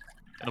Series.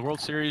 In the World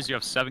Series, you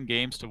have 7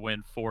 games to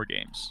win 4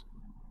 games.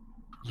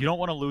 You don't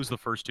want to lose the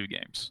first 2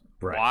 games.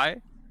 Right.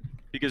 Why?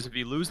 Because if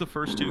you lose the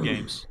first 2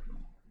 games,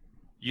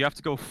 you have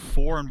to go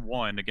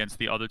 4-1 against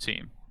the other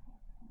team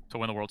to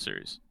win the World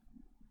Series.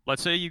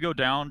 Let's say you go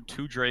down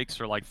 2 Drakes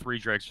or like 3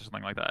 Drakes or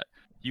something like that.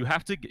 You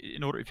have to,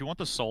 if you want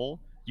the soul,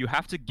 you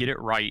have to get it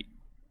right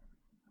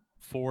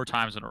 4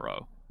 times in a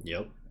row.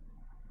 Yep.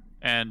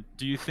 And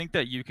do you think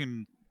that you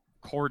can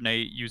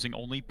coordinate using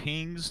only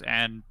pings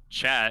and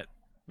chat,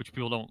 which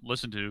people don't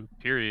listen to,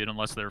 period,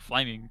 unless they're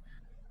flaming?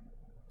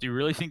 Do you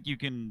really think you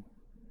can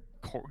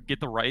get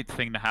the right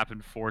thing to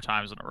happen 4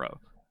 times in a row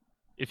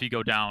if you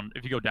go down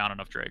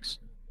enough Drakes?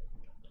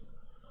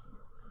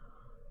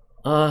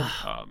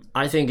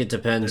 I think it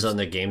depends on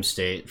the game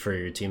state for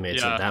your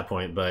teammates at that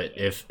point. But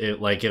if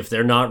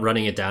they're not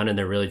running it down and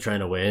they're really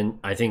trying to win,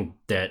 I think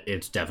that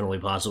it's definitely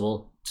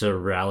possible to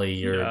rally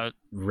your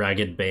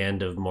ragged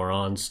band of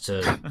morons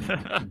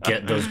to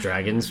get those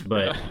dragons.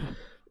 But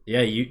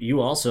yeah, you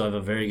also have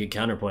a very good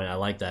counterpoint. I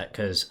like that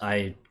because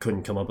I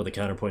couldn't come up with a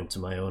counterpoint to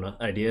my own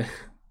idea.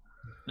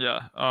 Yeah,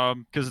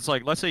 because it's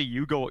like, let's say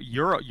you're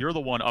the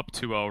one up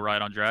 2-0,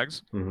 right, on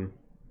drags. Mm-hmm.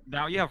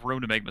 Now you have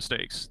room to make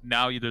mistakes.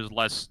 Now there's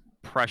less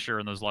pressure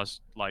and there's less,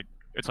 like,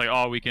 it's like,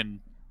 oh, they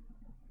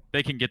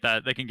can get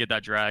that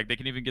drag. They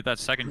can even get that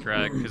second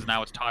drag because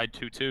now it's tied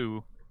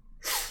 2-2.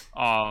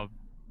 I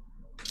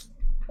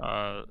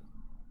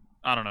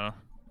don't know.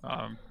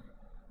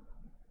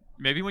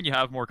 Maybe when you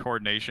have more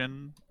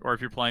coordination, or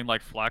if you're playing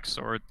like flex,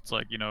 or it's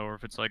like, or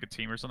if it's like a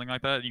team or something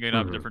like that, you can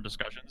have different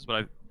discussions.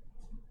 But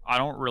I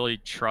don't really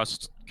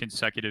trust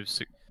consecutive,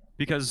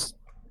 because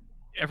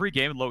every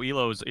game in low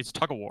elo it's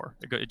tug of war.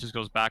 It just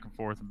goes back and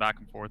forth and back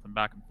and forth and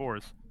back and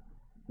forth.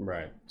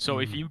 Right. So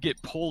if you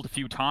get pulled a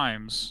few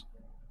times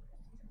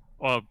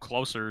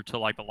closer to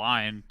like the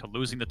line to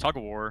losing the tug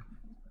of war,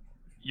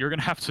 you're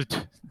gonna have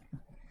to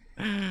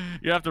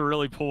you have to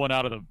really pull one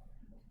out of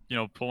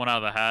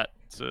the hat.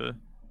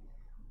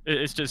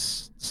 It's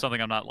just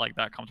something I'm not like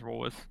that comfortable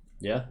with.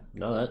 Yeah,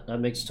 no, that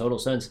makes total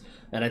sense.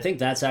 And I think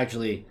that's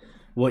actually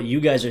what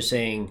you guys are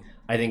saying.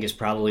 I think is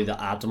probably the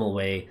optimal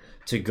way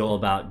to go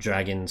about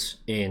dragons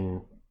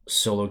in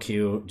solo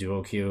queue,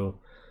 duo queue,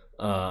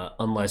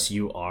 unless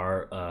you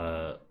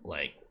are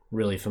like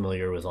really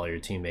familiar with all your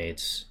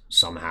teammates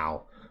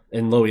somehow.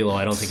 In low elo,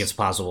 I don't think it's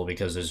possible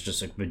because there's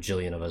just a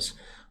bajillion of us.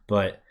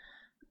 But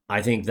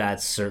I think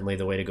that's certainly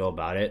the way to go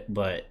about it.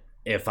 But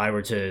if I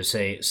were to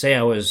say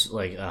I was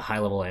like a high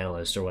level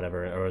analyst or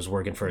whatever, or I was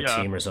working for a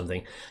team or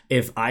something,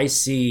 if I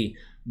see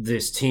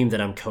this team that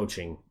I'm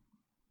coaching,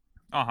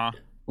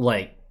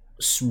 like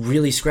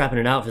really scrapping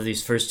it out for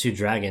these first 2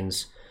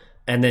 dragons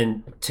and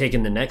then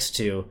taking the next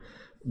 2,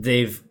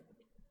 they've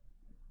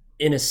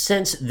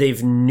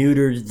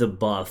neutered the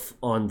buff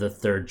on the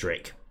 3rd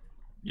Drake.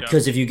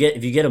 Because if you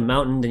get a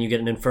mountain, then you get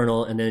an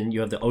infernal, and then you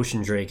have the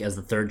ocean Drake as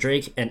the 3rd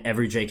Drake, and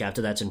every Drake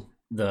after that's in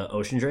the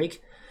ocean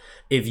Drake.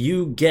 If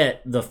you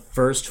get the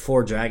first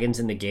 4 dragons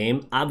in the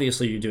game,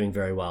 obviously you're doing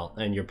very well,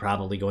 and you're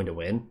probably going to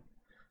win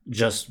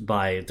just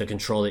by the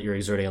control that you're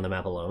exerting on the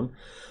map alone.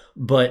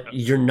 But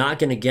you're not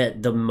going to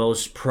get the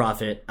most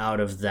profit out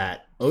of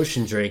that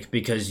ocean Drake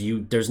because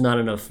there's not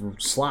enough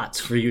slots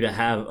for you to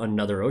have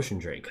another ocean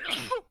Drake.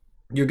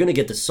 You're going to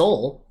get the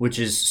soul, which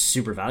is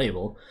super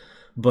valuable,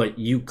 but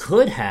you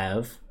could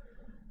have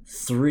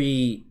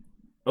 3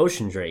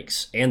 ocean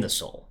Drakes and the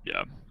soul.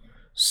 Yeah.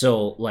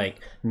 So, like,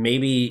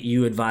 maybe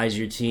you advise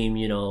your team,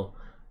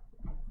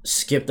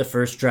 skip the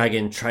first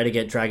dragon, try to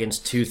get dragons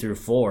 2 through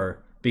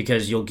 4,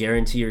 because you'll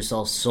guarantee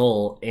yourself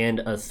soul and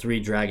a 3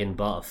 dragon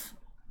buff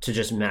to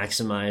just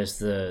maximize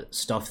the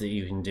stuff that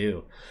you can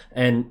do.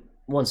 And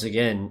once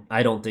again,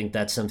 I don't think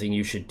that's something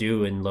you should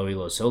do in low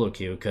elo solo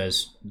queue,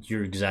 because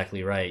you're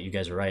exactly right. You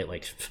guys are right.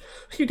 Like,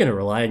 you're going to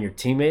rely on your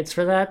teammates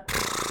for that?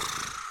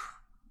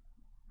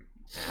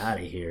 Out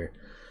of here.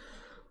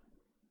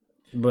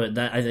 But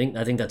I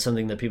think that's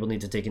something that people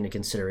need to take into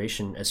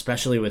consideration,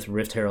 especially with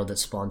Rift Herald that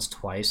spawns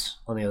twice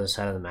on the other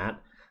side of the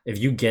map. If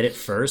you get it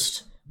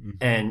first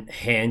and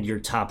hand your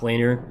top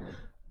laner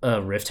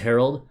a Rift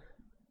Herald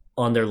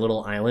on their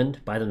little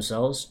island by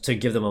themselves to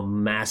give them a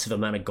massive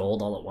amount of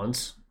gold all at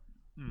once,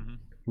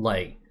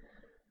 like,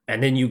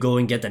 and then you go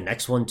and get the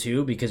next one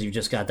too because you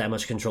just got that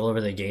much control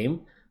over the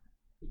game,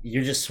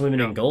 you're just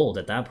swimming in gold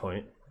at that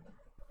point.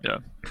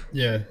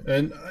 Yeah,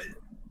 and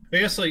I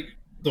guess, like,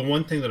 the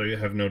one thing that I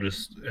have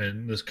noticed,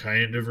 and this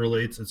kind of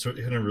relates, it's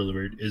kind of really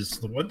weird, is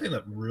the one thing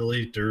that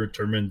really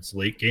determines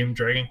late game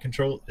dragon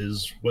control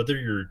is whether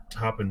your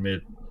top and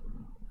mid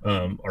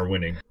are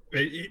winning.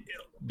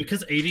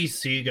 Because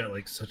ADC got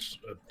like such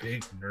a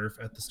big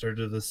nerf at the start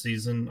of the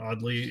season,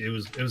 oddly,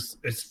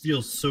 it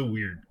feels so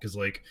weird because,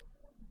 like,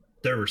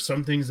 there were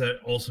some things that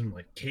also,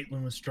 like,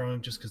 Caitlyn was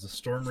strong just because of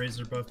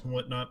Stormrazor buff and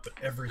whatnot, but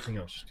everything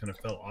else just kind of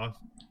fell off.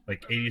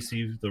 Like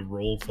ADC, the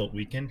role felt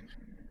weakened.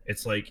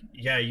 It's like,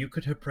 yeah, you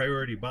could have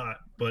priority bot,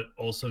 but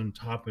also in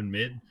top and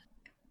mid,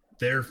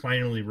 they're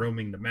finally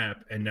roaming the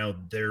map, and now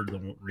they're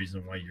the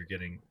reason why you're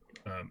getting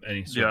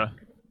any sort of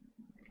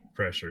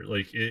pressure.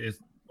 Like, it's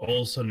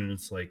all of a sudden,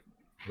 it's like,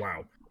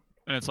 wow.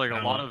 And it's like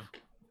a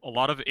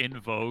lot of in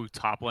vogue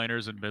top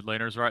laners and mid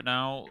laners right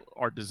now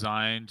are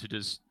designed to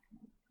just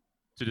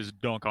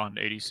dunk on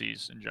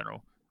ADCs in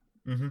general.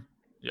 Mm-hmm.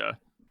 Yeah.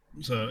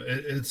 So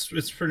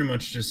it's pretty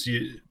much just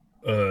you,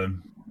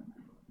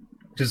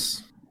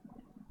 because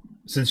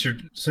since you're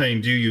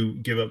saying, do you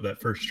give up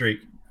that first Drake?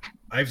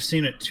 I've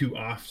seen it too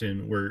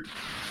often where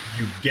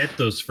you get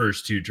those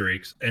first 2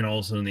 Drakes, and all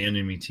of a sudden the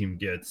enemy team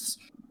gets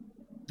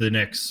the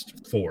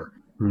next 4,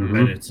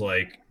 and it's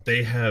like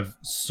they have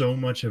so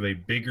much of a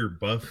bigger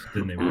buff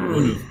than they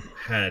would have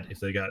had if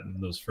they gotten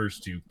those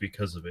first 2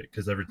 because of it,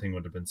 because everything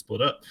would have been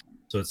split up.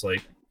 So it's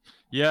like,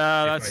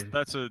 Yeah,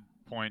 that's a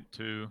point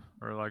too,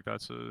 or like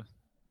that's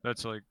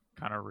like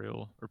kind of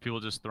real, or people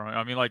just throwing.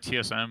 I mean, like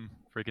TSM,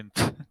 freaking.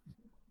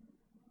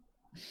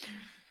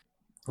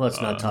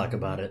 Let's not talk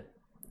about it.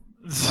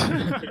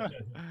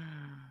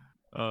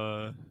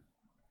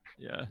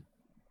 Yeah,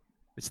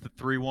 it's the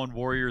 3-1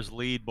 Warriors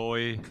lead,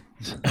 boy.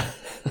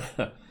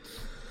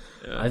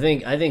 Yeah. I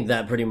think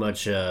that pretty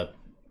much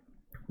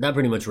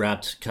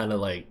wrapped kind of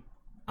like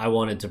I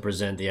wanted to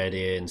present the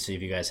idea and see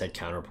if you guys had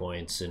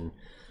counterpoints, and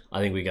I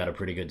think we got a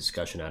pretty good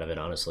discussion out of it.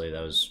 Honestly,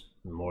 that was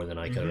more than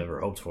I could have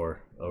ever hoped for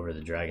over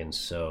the Dragons.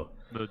 So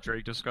the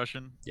Drake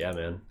discussion. Yeah,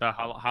 man. That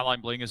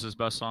Hotline Bling is his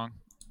best song.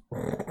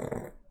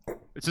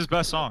 It's his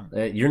best song.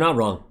 You're not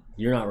wrong.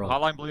 You're not wrong.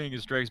 Hotline Bling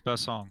is Drake's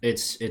best song.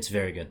 It's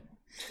very good.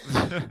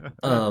 I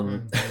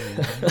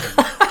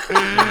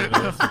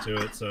didn't listen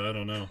to it, so I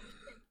don't know.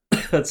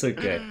 That's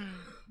okay.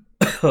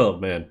 Oh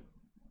man.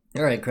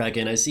 All right,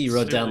 Kraken. I see you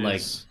wrote down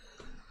like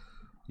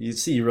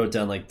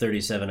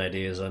 37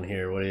 ideas on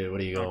here. What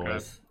are you going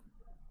with?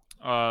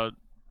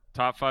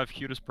 Top 5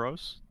 cutest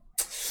pros.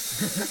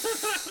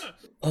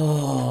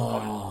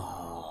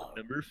 Oh.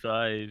 Number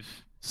 5,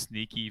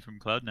 Sneaky from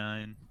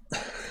Cloud9.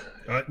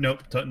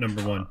 Nope.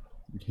 Number 1.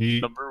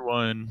 Number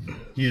 1.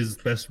 He is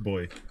best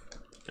boy.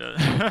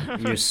 Yeah.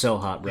 You're so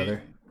hot,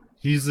 brother.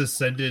 He's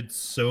ascended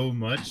so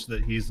much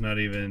that he's not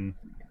even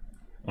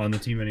on the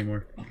team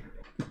anymore.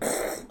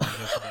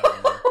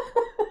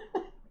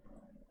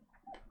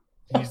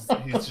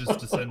 He's just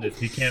descended.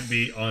 He can't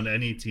be on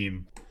any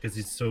team because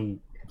he's so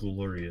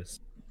glorious.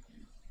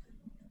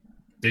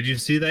 Did you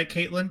see that,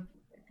 Caitlyn?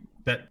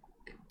 That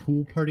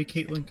pool party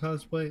Caitlyn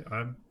cosplay?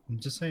 I'm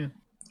just saying.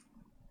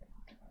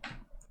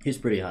 He's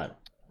pretty hot.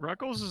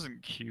 Reckles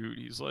isn't cute.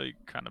 He's like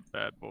kind of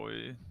bad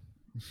boy.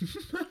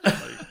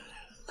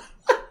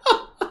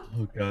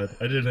 Oh god,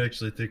 I didn't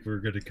actually think we were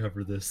going to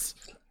cover this.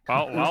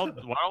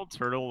 Wild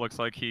Turtle looks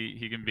like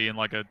he can be in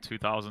like a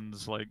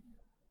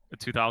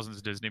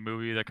 2000s Disney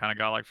movie that kind of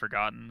got like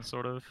forgotten,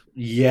 sort of.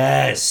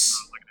 Yes.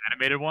 Like an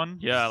animated one.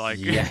 Yeah, like.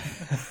 Yeah.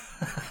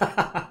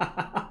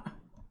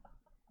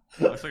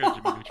 Looks like a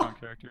Jimmy Neutron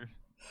character.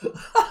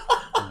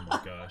 Oh my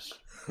gosh.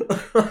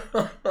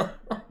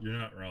 You're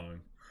not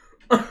wrong.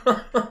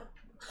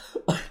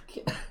 I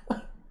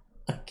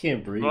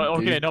can't breathe. Well,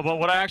 okay, dude. no, but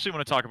what I actually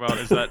want to talk about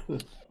is that.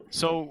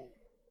 So,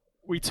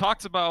 we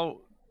talked about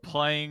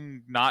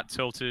playing not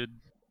tilted,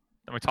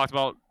 and we talked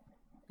about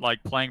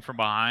like playing from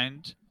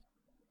behind.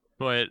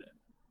 But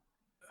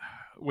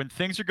when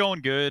things are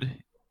going good,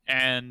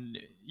 and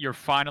you're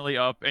finally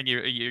up, and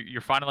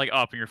you're finally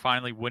up, and you're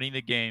finally winning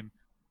the game,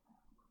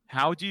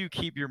 how do you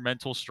keep your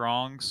mental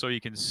strong so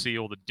you can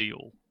seal the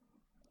deal?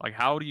 Like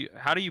how do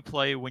you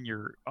play when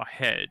you're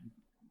ahead?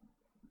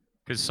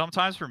 Because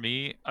sometimes for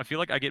me, I feel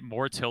like I get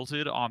more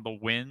tilted on the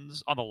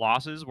wins, on the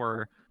losses,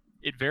 where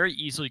it very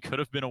easily could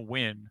have been a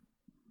win,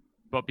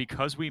 but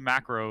because we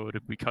macroed,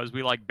 because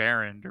we like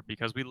Baroned, or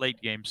because we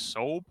late game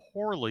so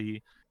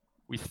poorly,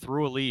 we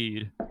threw a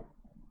lead,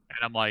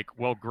 and I'm like,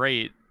 well,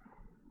 great.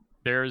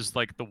 There's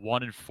like the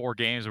 1 in 4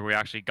 games where we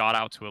actually got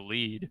out to a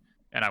lead,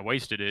 and I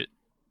wasted it.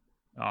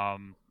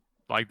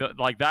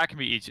 Like that can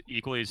be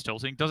equally as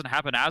tilting. Doesn't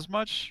happen as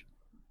much,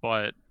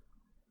 but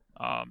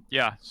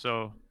yeah.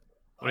 So,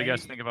 what do you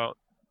guys think about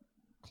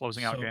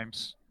closing out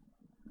games?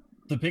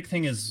 The big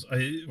thing is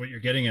what you're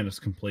getting at is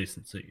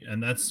complacency,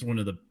 and that's one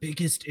of the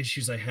biggest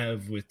issues I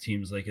have with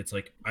teams. Like it's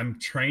like I'm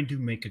trying to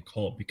make a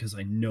call because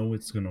I know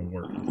it's going to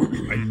work.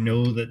 I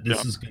know that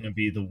this is going to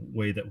be the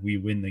way that we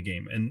win the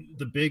game. And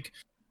the big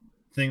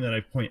thing that I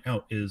point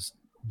out is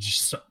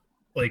just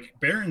like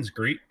Baron's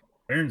great.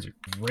 Baron's a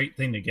great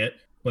thing to get,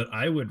 but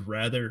I would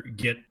rather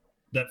get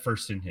that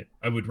first in hit.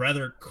 I would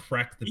rather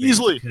crack the base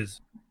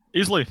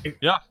easily.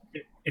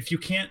 If you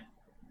can't.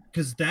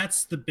 Because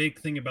that's the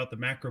big thing about the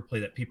macro play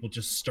that people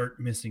just start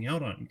missing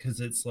out on. Because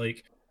it's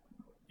like,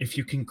 if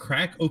you can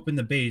crack open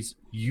the base,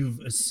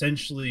 you've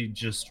essentially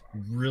just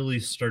really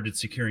started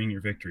securing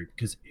your victory.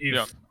 Because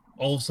if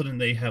all of a sudden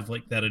they have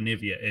like that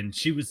Anivia, and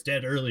she was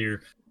dead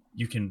earlier,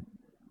 you can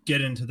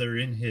get into their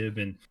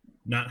inhib and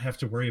not have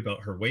to worry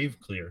about her wave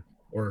clear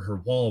or her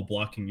wall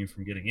blocking you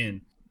from getting in.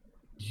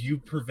 You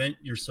prevent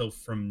yourself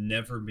from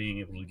never being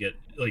able to get,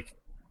 like,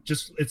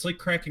 just it's like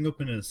cracking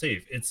open a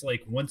safe. It's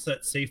like once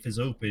that safe is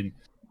open,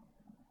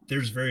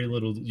 there's very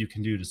little you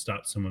can do to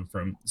stop someone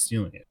from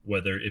stealing it,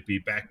 whether it be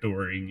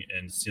backdooring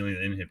and stealing the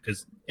inhib,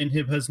 because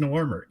inhib has no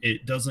armor.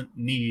 It doesn't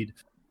need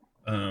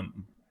the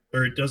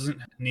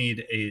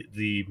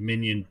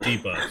minion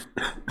debuff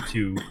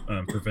to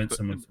prevent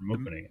someone from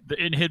opening it. The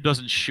inhib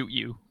doesn't shoot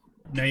you.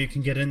 Now you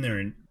can get in there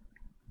and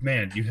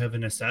man, you have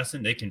an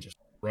assassin, they can just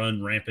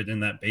run rampant in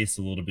that base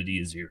a little bit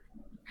easier.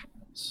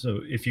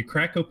 So if you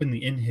crack open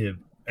the inhib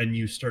and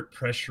you start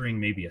pressuring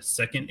maybe a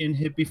second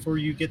inhib before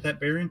you get that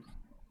Baron,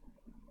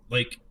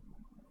 like,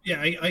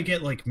 yeah, I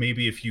get like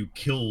maybe if you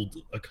killed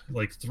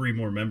like 3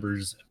 more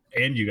members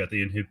and you got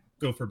the inhib,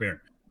 go for Baron.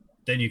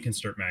 Then you can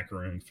start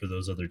macroing for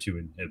those other 2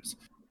 inhibs.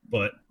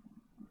 But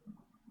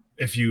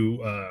if you,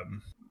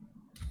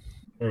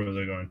 where was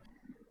I going?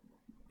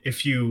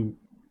 If you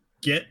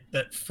get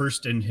that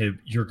first inhib,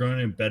 you're going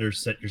to better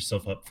set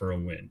yourself up for a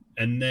win.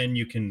 And then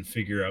you can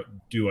figure out,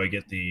 do I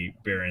get the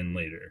Baron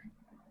later?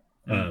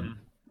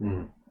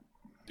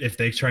 If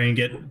they try and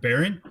get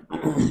Baron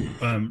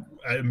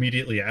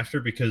immediately after,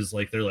 because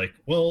like they're like,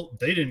 well,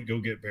 they didn't go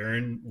get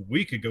Baron,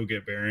 we could go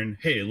get Baron.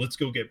 Hey, let's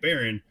go get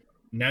Baron.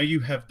 Now you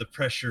have the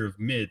pressure of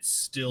mid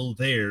still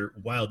there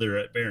while they're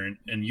at Baron,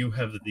 and you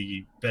have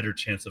the better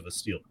chance of a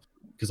steal.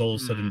 Because all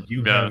of a sudden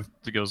you have...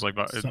 it goes like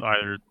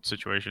either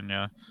situation,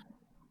 yeah.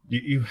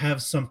 You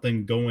have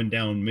something going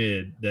down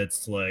mid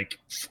that's like,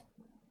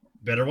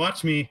 better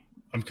watch me.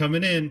 I'm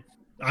coming in.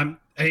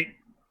 Hey,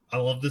 I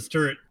love this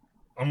turret.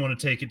 I want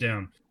to take it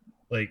down.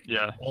 Like,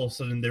 yeah. All of a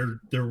sudden their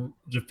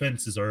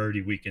defenses are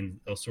already weakened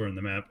elsewhere on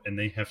the map, and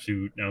they have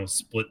to now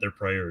split their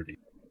priority.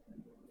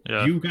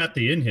 Yeah. You got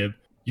the inhib.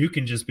 You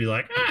can just be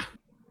like,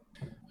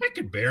 I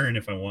could Baron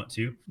if I want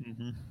to.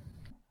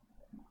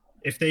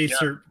 If they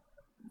start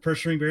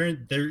pressuring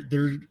Baron,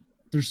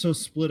 they're so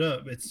split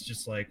up. It's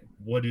just like,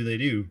 what do they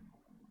do?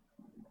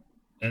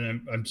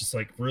 And I'm just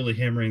like really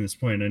hammering this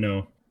point, I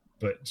know,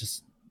 but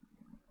just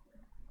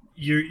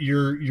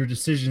your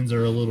decisions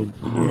are a little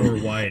more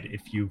wide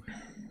if you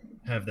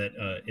have that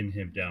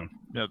inhib down.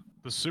 Yeah,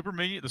 the super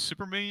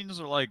minions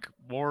are like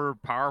more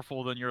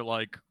powerful than your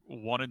like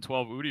 1 in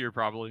 12 Udyr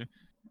probably.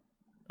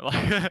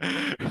 Like,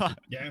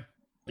 yeah,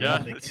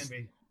 they can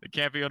be. It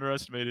can't be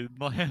underestimated.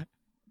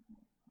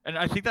 And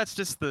I think that's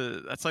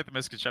like the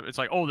misconception. It's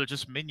like, oh, they're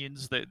just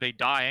minions. They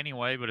die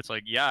anyway, but it's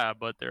like, yeah,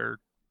 but they're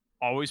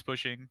always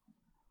pushing.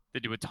 They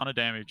do a ton of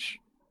damage,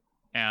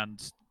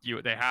 and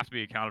they have to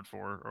be accounted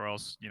for, or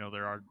else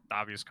there are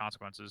obvious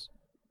consequences.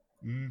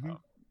 What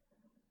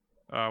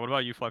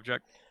about you,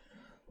 Flapjack?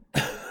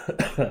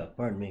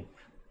 Pardon me.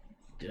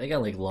 Dude, I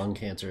got like lung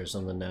cancer or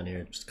something down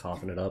here, just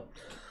coughing it up.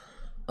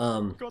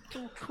 Got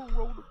the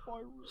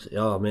coronavirus.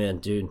 Oh man,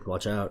 dude,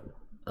 watch out.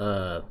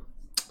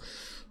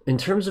 In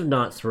terms of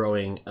not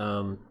throwing,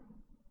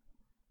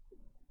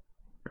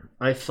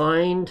 I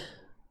find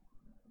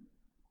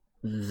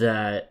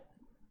that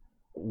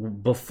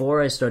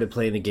before I started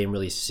playing the game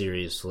really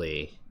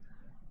seriously,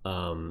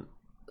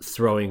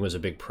 throwing was a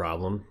big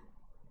problem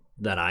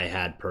that I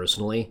had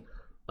personally.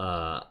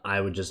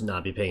 I would just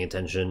not be paying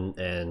attention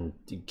and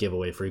give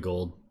away free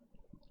gold.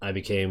 I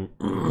became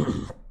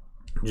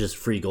just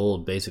free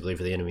gold basically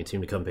for the enemy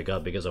team to come pick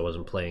up because I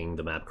wasn't playing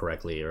the map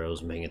correctly or I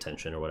wasn't paying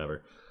attention or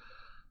whatever.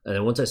 And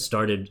then once I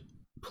started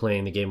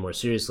playing the game more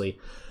seriously,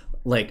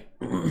 like,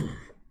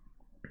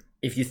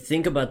 if you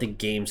think about the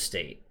game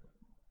state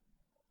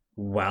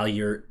while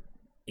you're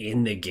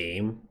in the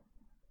game,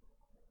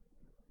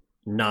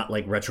 not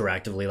like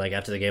retroactively, like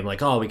after the game,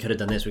 like, oh, we could have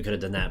done this, we could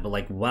have done that, but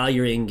like while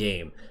you're in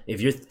game, if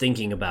you're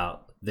thinking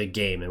about the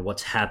game and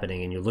what's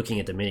happening and you're looking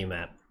at the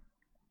minimap,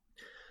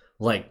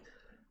 like,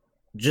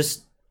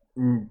 just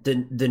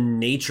the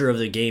nature of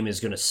the game is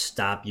going to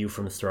stop you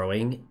from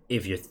throwing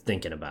if you're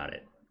thinking about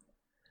it.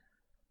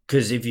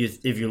 Because if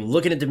you're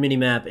looking at the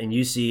minimap and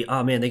you see,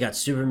 oh man, they got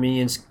super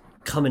minions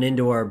coming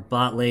into our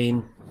bot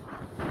lane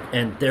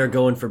and they're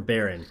going for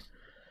Baron.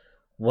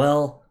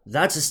 Well,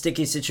 that's a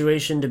sticky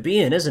situation to be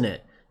in, isn't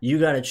it? You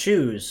got to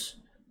choose.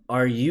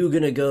 Are you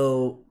going to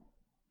go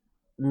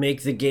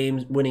make the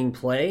game-winning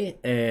play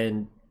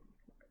and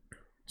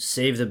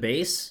save the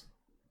base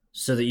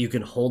so that you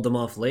can hold them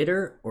off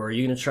later? Or are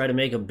you going to try to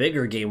make a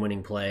bigger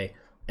game-winning play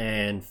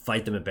and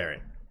fight them at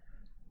Baron?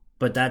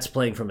 But that's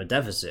playing from a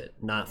deficit,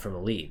 not from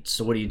a lead.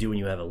 So what do you do when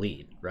you have a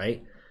lead,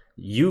 right?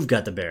 You've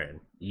got the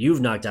Baron.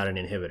 You've knocked out an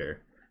inhibitor.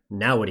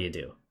 Now what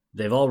do?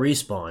 They've all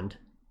respawned.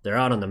 They're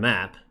out on the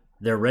map.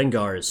 Their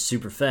Rengar is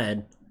super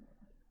fed.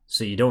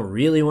 So you don't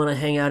really want to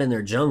hang out in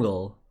their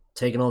jungle,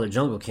 taking all their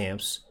jungle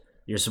camps.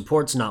 Your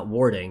support's not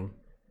warding.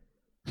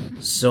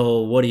 So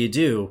what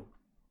do?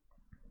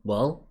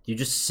 Well, you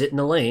just sit in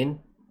the lane.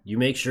 You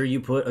make sure you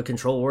put a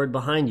control ward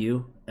behind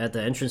you at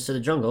the entrance to the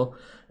jungle,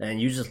 and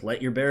you just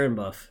let your Baron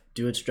buff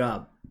do its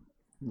job.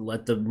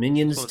 Let the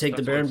minions take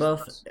the Baron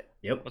buff.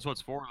 Yep. That's what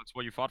it's for. That's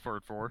what you fought for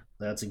it for.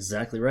 That's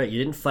exactly right. You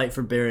didn't fight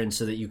for Baron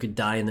so that you could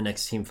die in the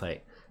next team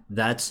fight.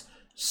 That's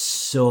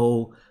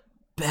so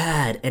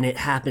bad, and it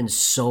happens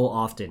so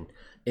often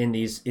in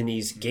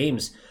these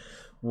games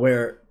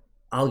where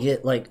I'll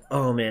get like,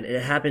 oh man,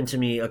 it happened to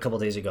me a couple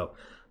days ago.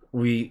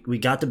 We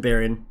got the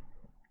Baron.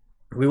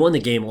 We won the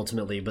game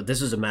ultimately, but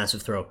this was a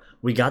massive throw.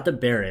 We got the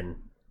Baron,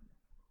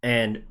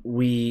 and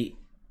we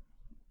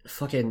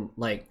fucking,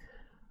 like,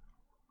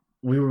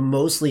 we were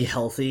mostly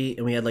healthy,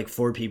 and we had like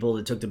 4 people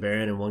that took the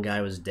Baron, and one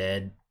guy was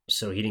dead,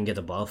 so he didn't get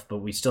the buff, but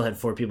we still had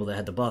 4 people that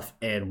had the buff,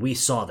 and we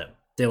saw them.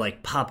 They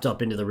like popped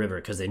up into the river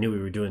because they knew we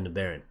were doing the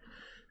Baron.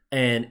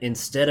 And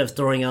instead of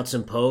throwing out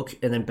some poke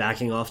and then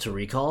backing off to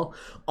recall,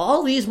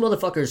 all these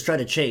motherfuckers tried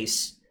to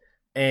chase,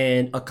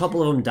 and a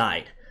couple of them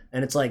died.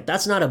 And it's like,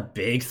 that's not a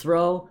big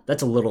throw,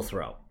 that's a little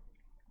throw.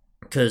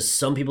 Because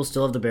some people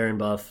still have the Baron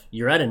buff.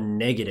 You're at a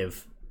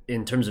negative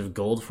in terms of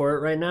gold for it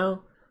right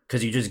now,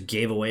 because you just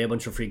gave away a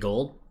bunch of free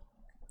gold.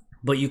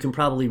 But you can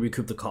probably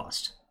recoup the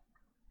cost.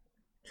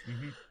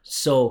 Mm-hmm.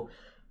 So,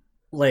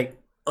 like,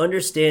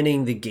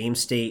 understanding the game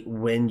state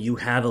when you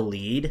have a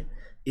lead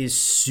is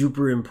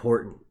super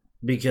important,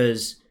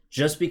 because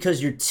just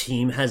because your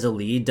team has a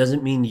lead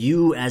doesn't mean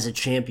you as a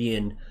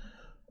champion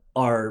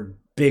are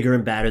bigger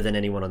and badder than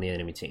anyone on the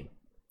enemy team.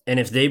 And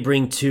if they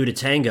bring 2 to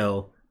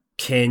tango,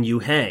 can you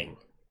hang?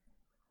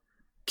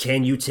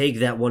 Can you take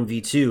that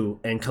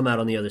 1v2 and come out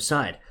on the other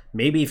side?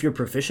 Maybe if you're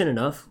proficient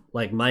enough,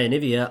 like my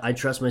Anivia, I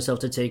trust myself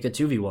to take a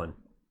 2v1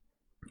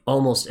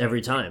 almost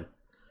every time.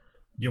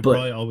 You'll But-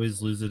 probably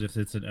always lose it if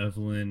it's an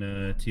Evelyn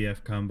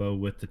TF combo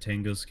with the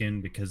Tango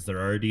skin, because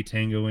they're already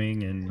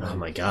tangoing. And Oh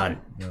my god,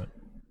 you know,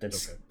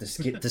 that's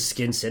Okay. the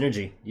skin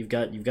synergy. You've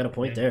got a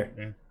point there.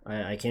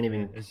 Yeah. I can't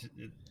even.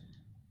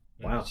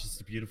 Wow. It's just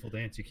a beautiful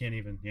dance. You can't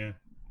even. Yeah.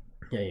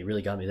 Yeah, you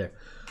really got me there.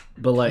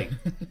 But like,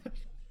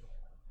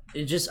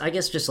 it just, I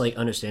guess, just like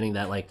understanding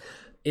that, like,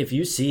 if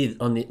you see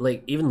on the,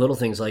 like, even little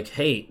things like,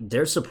 hey,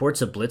 their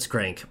support's a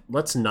Blitzcrank,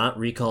 let's not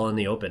recall in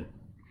the open.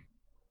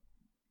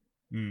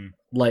 Mm.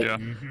 Like, Yeah.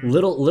 Mhm.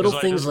 little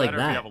 'Cause, things doesn't like matter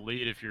If you that. have a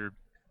lead, if you're,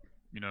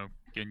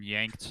 getting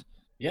yanked.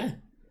 Yeah,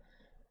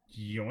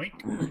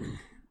 Yoink.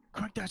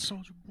 Crack that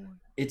soldier boy.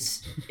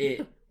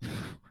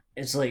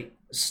 it's like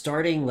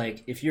starting,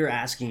 like, if you're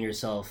asking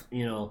yourself,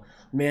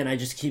 man, I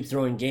just keep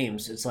throwing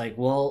games. It's like,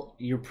 well,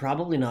 you're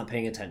probably not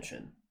paying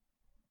attention.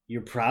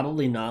 You're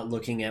probably not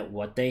looking at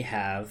what they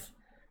have.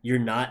 You're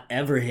not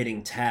ever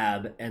hitting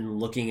tab and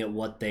looking at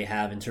what they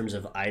have in terms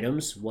of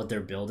items, what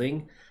they're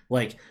building.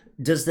 Like,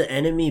 does the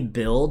enemy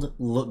build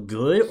look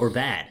good or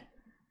bad?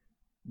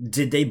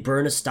 Did they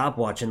burn a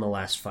stopwatch in the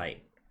last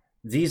fight?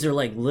 These are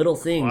like little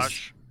things.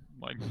 Flash.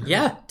 Like,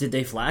 Yeah, did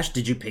they flash?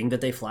 Did you ping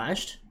that they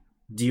flashed?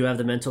 Do you have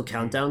the mental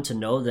countdown to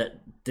know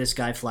that this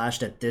guy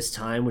flashed at this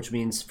time, which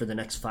means for the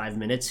next 5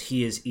 minutes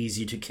he is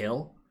easy to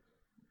kill?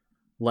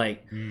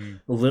 Like,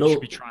 Mm. little, should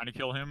be trying to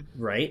kill him.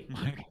 right?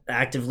 Like,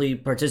 Actively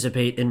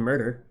participate in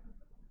murder.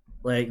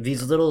 Like,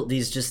 these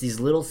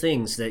little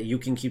things that you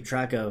can keep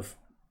track of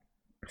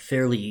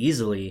fairly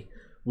easily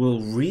will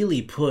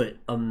really put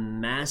a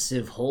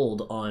massive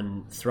hold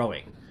on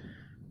throwing.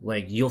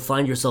 Like, you'll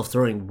find yourself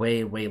throwing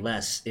way, way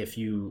less if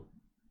you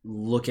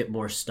look at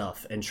more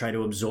stuff and try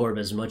to absorb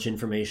as much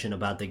information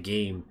about the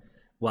game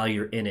while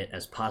you're in it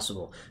as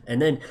possible. And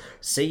then,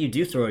 say you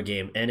do throw a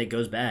game and it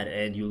goes bad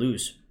and you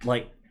lose.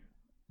 Like,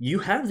 you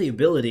have the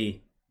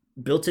ability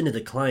built into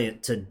the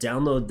client to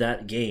download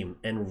that game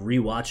and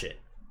rewatch it.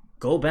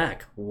 Go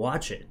back,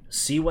 watch it,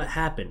 see what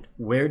happened.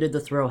 Where did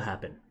the throw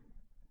happen?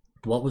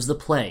 What was the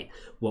play?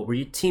 What were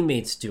your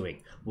teammates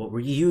doing? What were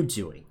you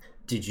doing?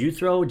 Did you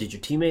throw? Did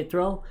your teammate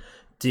throw?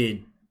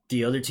 Did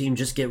the other team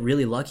just get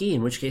really lucky?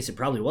 In which case it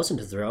probably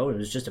wasn't a throw. It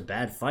was just a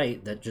bad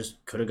fight that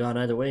just could have gone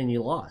either way and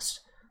you lost.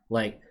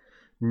 Like,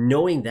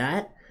 knowing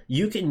that,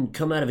 you can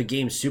come out of a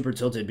game super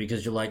tilted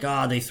because you're like,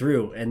 they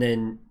threw. And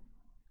then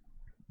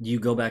you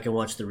go back and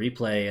watch the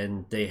replay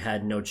and they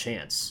had no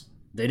chance.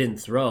 They didn't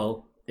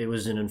throw. It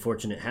was an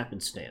unfortunate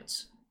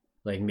happenstance.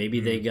 Like, maybe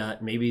they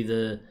got, maybe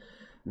the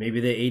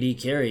AD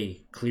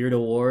carry cleared a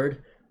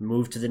ward,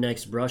 moved to the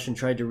next brush and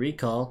tried to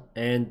recall,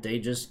 and they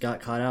just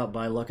got caught out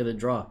by luck of the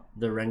draw.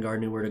 The Rengar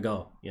knew where to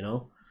go,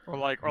 or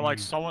like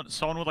someone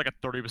with like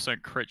a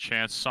 30% crit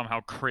chance somehow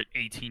crit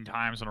 18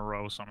 times in a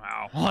row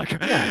somehow. Like,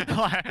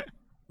 Yeah.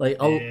 Like,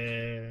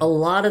 Yeah. a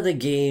lot of the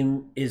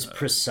game is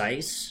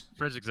precise,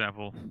 for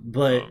example.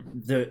 but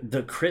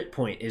the crit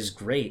point is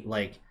great.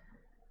 Like,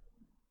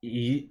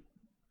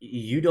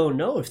 you don't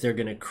know if they're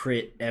going to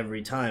crit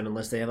every time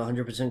unless they have a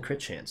 100% crit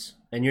chance.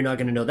 And you're not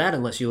going to know that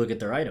unless you look at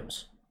their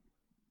items.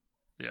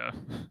 Yeah.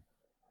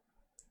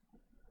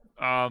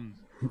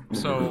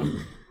 So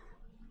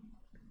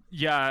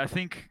yeah, I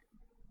think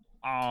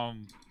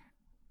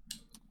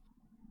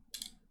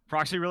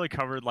Proxy really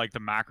covered like the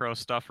macro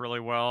stuff really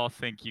well. I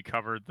think you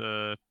covered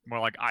the more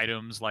like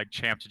items, like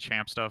champ to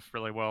champ stuff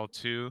really well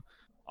too.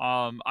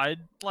 I'd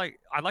like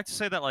to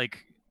say that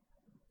like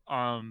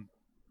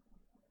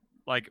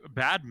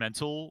bad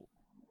mental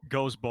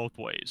goes both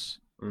ways.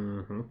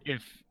 Mm-hmm.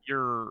 If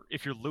you're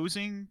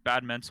losing,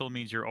 bad mental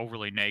means you're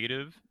overly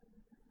negative.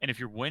 And if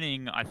you're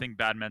winning, I think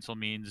bad mental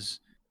means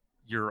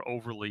you're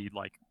overly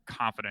like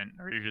confident,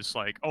 or you're just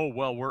like, oh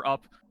well, we're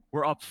up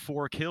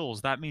 4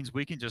 kills. That means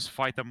we can just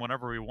fight them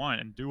whenever we want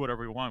and do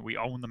whatever we want. We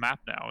own the map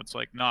now. It's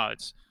like, nah,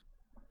 it's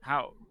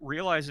how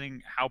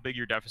realizing how big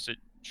your deficit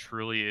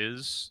truly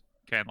is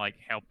can like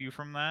help you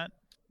from that.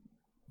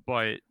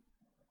 But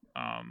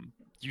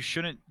you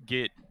shouldn't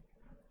get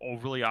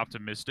overly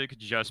optimistic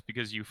just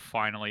because you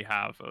finally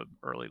have an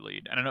early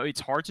lead. And I know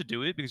it's hard to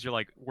do it because you're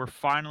like, we're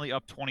finally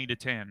up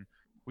 20-10.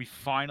 We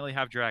finally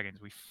have dragons.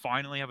 We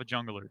finally have a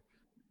jungler.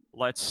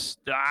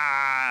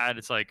 and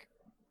it's like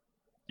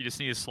you just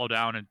need to slow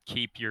down and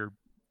keep your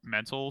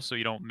mental so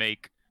you don't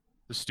make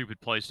the stupid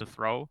plays to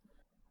throw.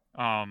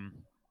 Like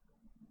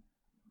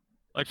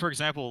for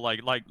example,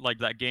 like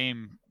that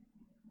game.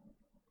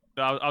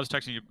 I was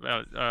texting you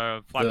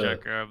about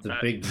Flapjack. The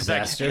big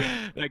disaster.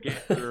 That game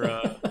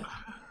for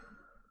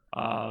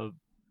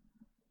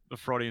the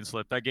Freudian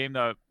slip. That game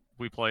that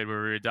we played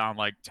where we were down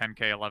like 10k,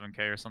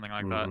 11k, or something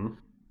like that.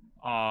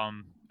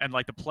 And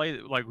like the play,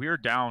 like we were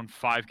down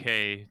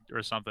 5k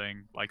or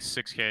something, like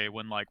 6k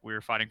when like we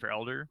were fighting for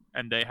Elder,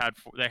 and they had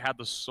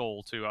the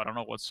soul too. I don't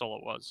know what soul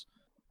it was.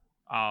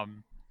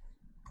 And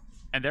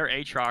their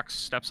Aatrox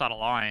steps out of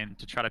line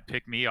to try to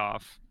pick me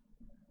off,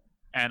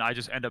 and I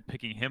just end up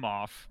picking him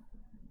off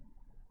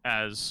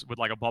as with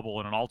like a bubble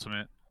and an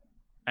ultimate,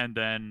 and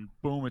then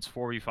boom, it's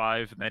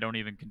 4v5, and they don't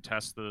even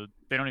contest the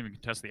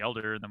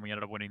Elder, and then we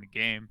ended up winning the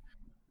game.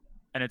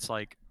 And it's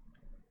like,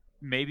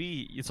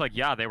 maybe it's like,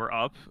 yeah, they were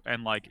up,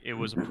 and like it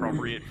was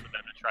appropriate for them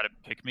to try to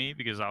pick me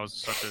because I was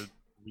such a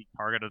weak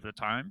target at the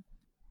time.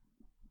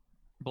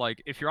 But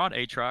like, if you're on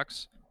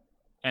Aatrox,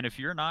 and if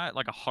you're not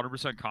like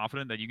 100%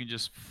 confident that you can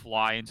just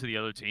fly into the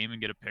other team and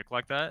get a pick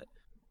like that,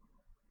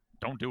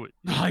 don't do it.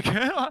 Like,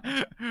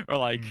 or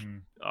like,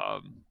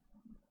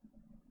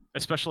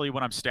 especially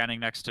when I'm standing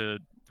next to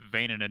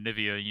Vayne and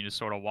Anivia, you just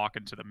sort of walk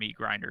into the meat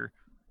grinder.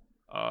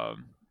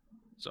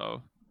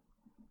 So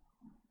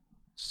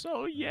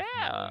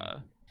yeah.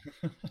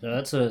 No,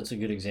 that's a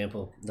good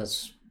example.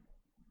 That's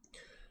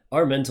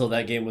our mental.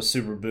 That game was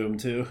super boom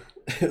too.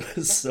 It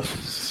was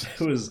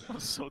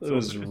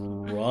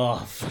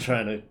rough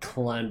trying to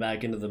climb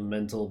back into the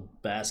mental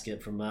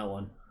basket from that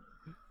one.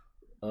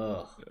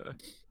 Ugh. Yeah.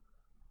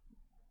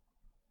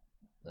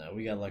 No,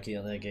 we got lucky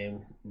on that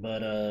game.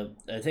 But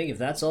I think if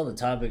that's all the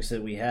topics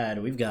that we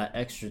had, we've got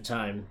extra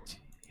time.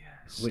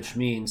 Which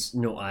means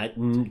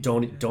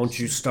don't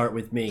you start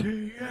with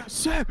me.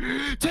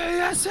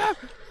 TSM.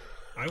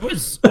 I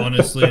was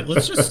honestly,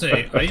 let's just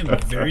say, I am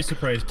very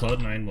surprised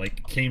Cloud9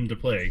 like came to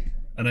play,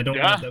 and I don't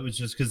know if that was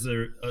just because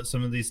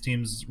some of these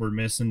teams were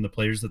missing the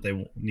players that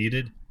they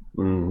needed.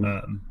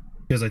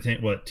 Because I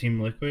think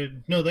Team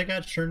Liquid? No, they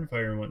got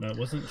Schernfire and whatnot.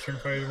 Wasn't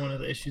Schernfire one of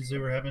the issues they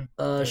were having?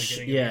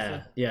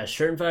 Yeah.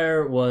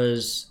 Schernfire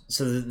was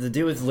the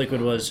deal with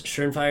Liquid was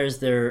Schernfire's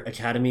their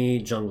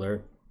academy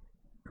jungler.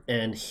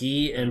 And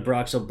he and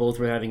Broxel both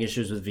were having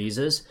issues with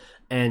visas,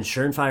 and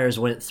Schernfires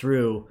went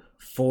through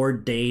 4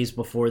 days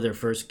before their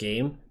first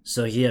game,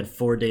 so he had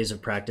 4 days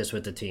of practice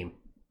with the team.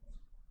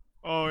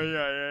 Oh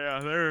yeah.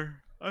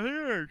 I think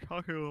they're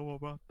talking a little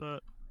about that.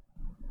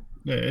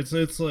 Yeah, it's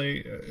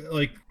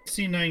like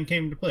C9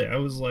 came to play. I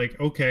was like,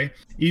 okay,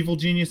 Evil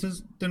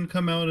Geniuses didn't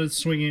come out as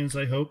swinging as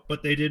I hoped,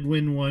 but they did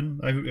win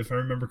one. If I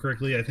remember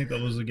correctly, I think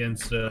that was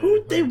against. It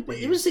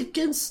was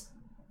against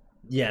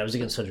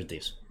 100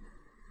 Thieves.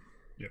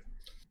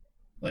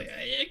 Like,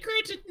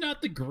 granted,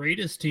 not the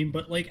greatest team,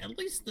 but like at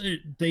least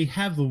they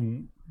have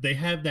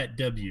that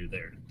W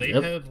there. They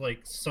have like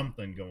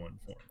something going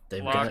for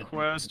them.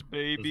 FlyQuest,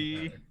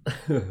 baby.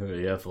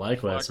 Yeah,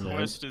 FlyQuest, man.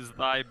 FlyQuest is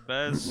thy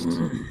best.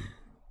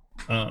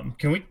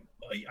 Can we?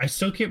 I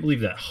still can't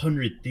believe that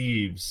 100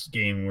 Thieves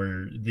game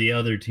where the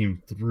other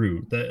team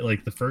threw that,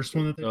 like the first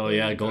one that they. Oh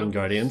yeah, Golden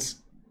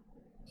Guardians.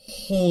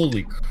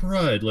 Holy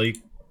crud! Like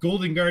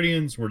Golden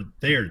Guardians were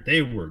there.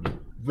 They were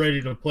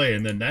ready to play,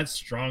 and then that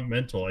strong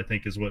mental, I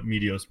think, is what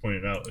Meteos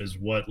pointed out, is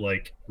what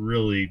like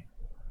really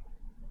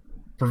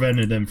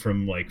prevented them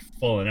from like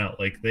falling out.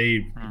 Like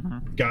they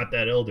got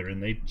that Elder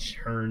and they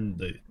turned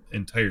the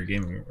entire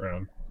game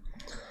around.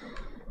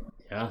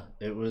 Yeah,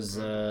 it was.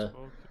 I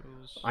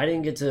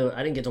didn't get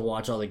to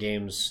watch all the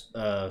games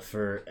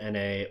for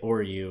NA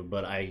or U,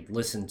 but I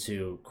listened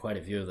to quite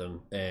a few of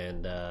them,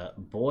 and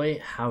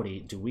boy howdy,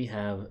 do we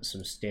have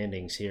some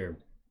standings here.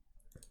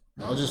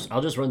 I'll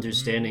just run through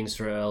standings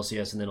for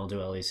LCS, and then I'll do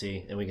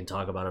LEC, and we can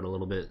talk about it a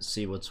little bit,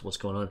 see what's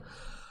going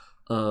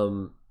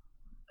on.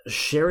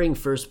 Sharing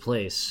first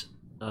place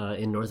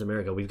in North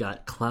America, we've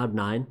got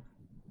Cloud9,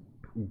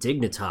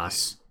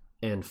 Dignitas,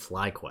 and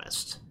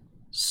FlyQuest.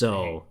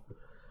 So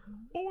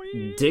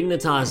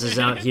Dignitas is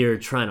out here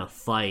trying to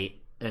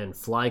fight, and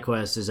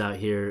FlyQuest is out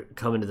here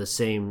coming to the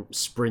same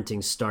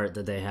sprinting start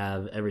that they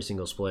have every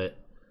single split.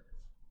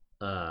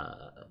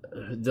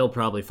 They'll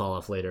probably fall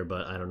off later,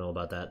 but I don't know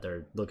about that.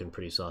 They're looking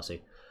pretty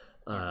saucy.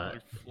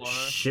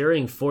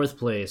 Sharing fourth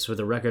place with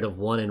a record of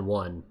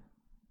 1-1,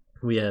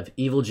 we have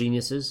Evil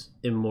Geniuses,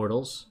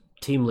 Immortals,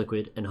 Team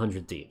Liquid, and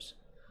 100 Thieves.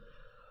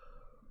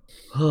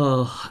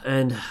 Oh,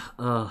 and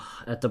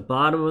at the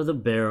bottom of the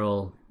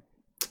barrel,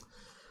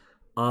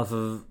 off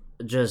of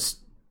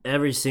just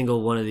every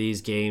single one of these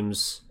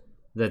games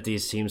that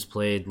these teams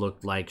played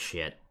looked like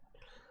shit.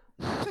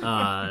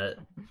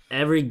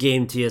 Every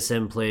game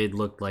TSM played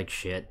looked like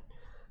shit.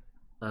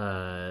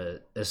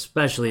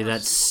 Especially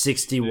that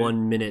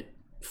 61-minute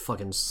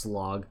fucking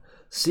slog.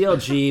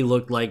 CLG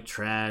looked like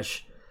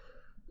trash.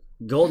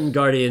 Golden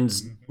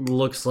Guardians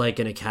looks like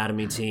an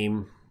academy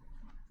team.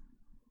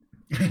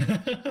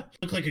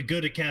 Look like a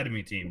good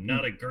academy team,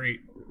 not a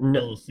great.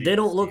 No, LCS they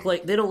don't look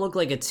team.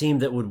 like a team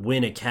that would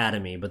win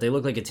Academy, but they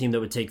look like a team that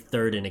would take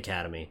third in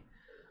Academy.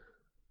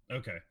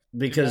 Okay.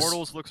 Because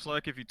Immortals looks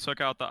like if you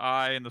took out the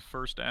I and the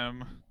first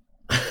M.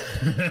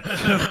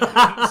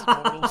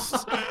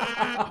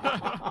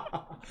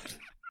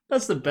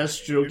 that's the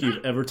best joke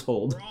you've ever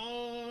told.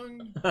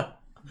 Wrong.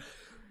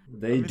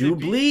 They mean, do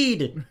they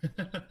bleed.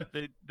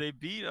 They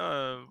beat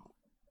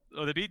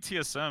they beat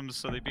TSM,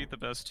 so they beat the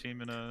best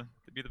team in the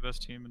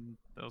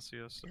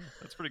LCS. So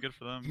that's pretty good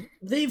for them.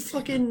 They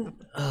fucking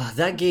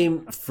that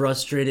game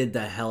frustrated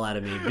the hell out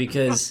of me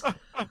because,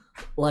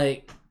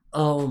 like,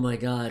 oh my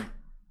god,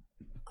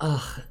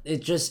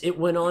 it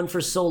went on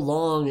for so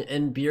long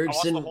and I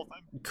watched the Bjergsen whole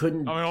thing.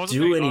 couldn't I mean, I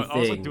wasn't do doing, anything. I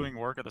was like doing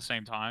work at the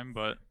same time,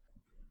 but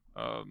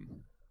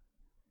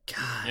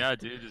God, yeah,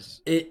 dude,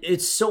 just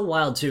it's so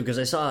wild too because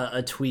I saw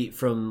a tweet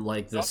from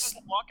like that was this. the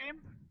LeBlanc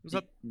game. Was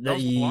that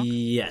was LeBlanc?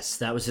 Yes,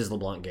 that was his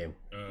LeBlanc game.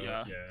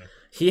 Yeah.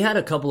 He had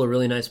a couple of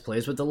really nice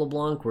plays with the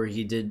LeBlanc where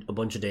he did a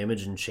bunch of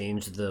damage and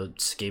changed the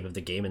scape of the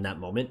game in that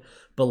moment.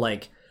 But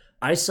like,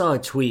 I saw a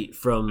tweet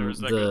from There was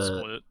that good the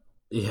split.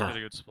 They yeah had a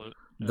good split.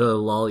 Yeah. the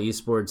LOL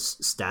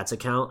Esports stats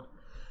account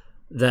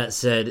that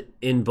said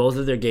in both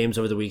of their games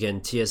over the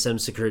weekend, TSM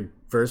secured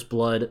first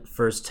blood,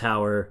 first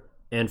tower,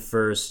 and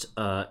first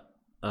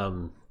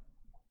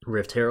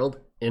Rift Herald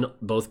in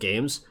both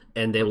games,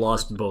 and they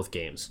lost both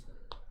games.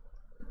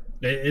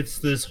 It's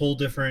this whole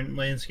different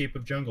landscape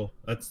of jungle.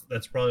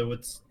 That's probably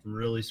what's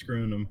really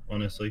screwing them,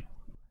 honestly.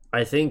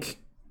 I think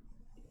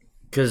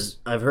because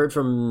I've heard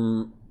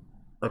from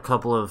a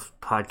couple of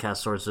podcast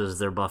sources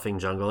they're buffing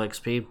jungle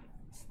XP.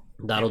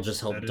 That'll Yes,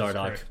 just help that is Dardoch,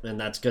 correct. and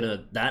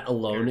that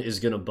alone is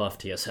gonna buff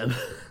TSM.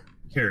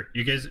 Here,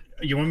 you guys,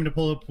 you want me to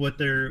pull up what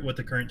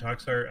the current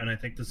talks are? And I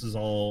think this is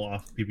all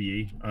off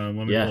PBE. Let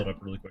me Yeah. pull it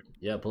up really quick.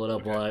 Yeah, pull it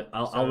up Okay. while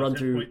I'll So, run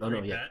through. 10.3 Oh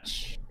no, yeah.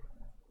 patch.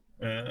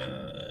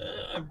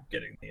 I'm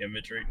getting the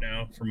image right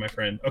now from my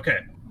friend. Okay,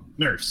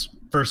 nerfs.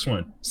 First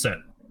one, set.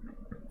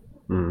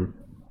 Mhm.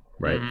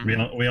 Right.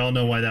 Mhm. We all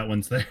know why that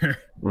one's there.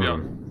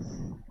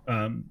 Mhm.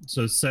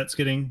 So set's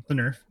getting the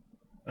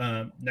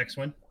nerf. Next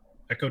one,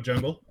 Echo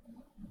Jungle.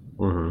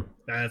 Mhm.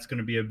 That's going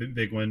to be a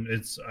big one.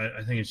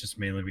 I think it's just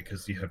mainly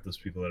because you have those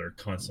people that are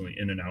constantly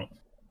in and out.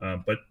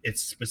 But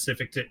it's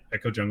specific to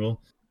Echo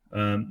Jungle.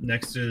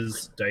 Next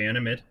is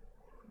Diana Mid.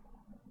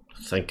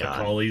 Thank God.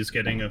 Akali's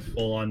getting a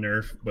full-on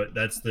nerf, but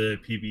that's the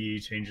PBE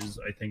changes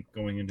I think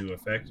going into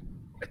effect.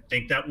 I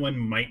think that one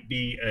might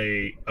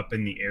be up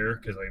in the air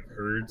because I've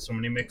heard so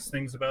many mixed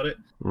things about it.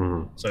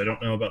 Mhm. So I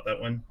don't know about that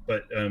one,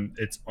 but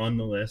it's on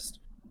the list.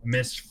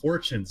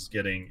 Misfortune's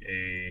getting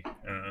a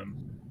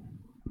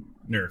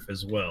nerf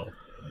as well.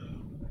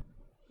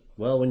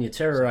 Well, when you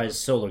terrorize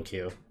solo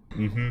queue,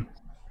 Mm-hmm.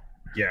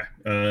 Yeah.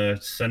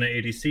 Sona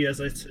ADC,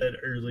 as I said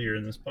earlier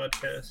in this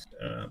podcast.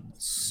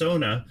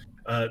 Sona,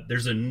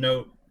 there's a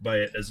note by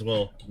it as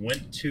well.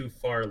 Went too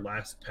far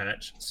last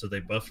patch, so they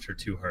buffed her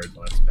too hard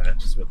last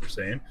patch, is what they're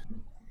saying.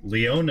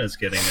 Leona's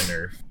getting a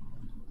nerf.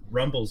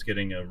 Rumble's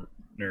getting a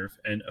nerf.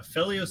 And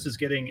Aphelios is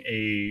getting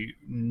a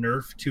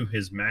nerf to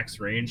his max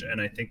range,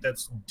 and I think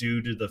that's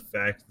due to the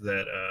fact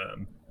that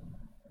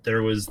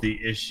there was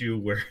the issue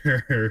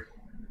where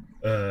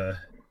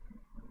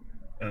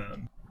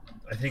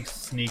I think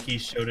Sneaky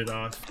showed it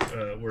off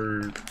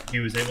where he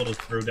was able to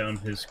throw down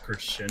his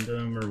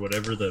crescendum or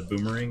whatever the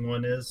boomerang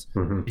one is.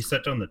 Mhm. He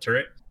set down the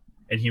turret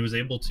and he was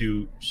able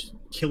to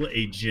kill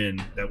a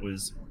Jhin that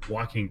was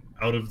walking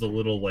out of the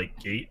little like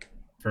gate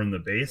from the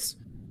base.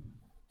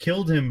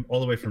 Killed him all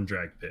the way from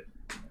Drag Pit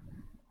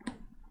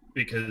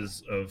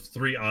because of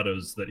 3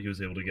 autos that he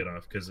was able to get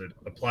off because it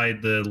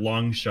applied the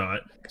long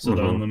shot, so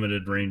the Mhm.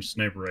 unlimited range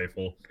sniper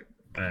rifle,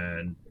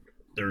 and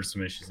there were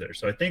some issues there.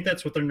 So I think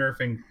that's what they're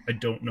nerfing. I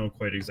don't know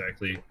quite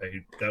exactly.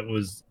 That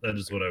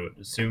is what I would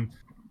assume.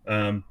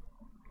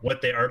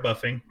 What they are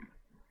buffing,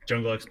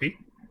 Jungle XP,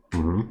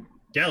 Mhm.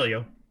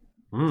 Galio,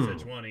 Mm.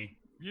 Sejuani.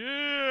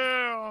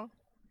 Yeah.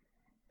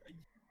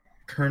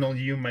 Colonel,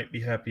 you might be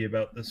happy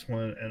about this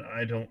one, and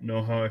I don't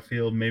know how I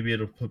feel. Maybe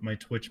it'll put my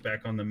Twitch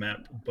back on the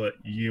map,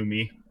 but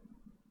Yumi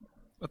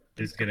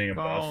is getting a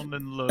buff. Falling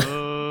in love.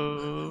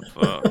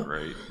 Oh,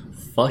 great.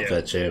 Fuck Yeah,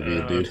 that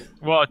champion, dude.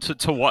 Well,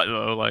 to what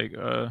though? Like,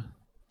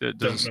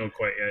 Don't know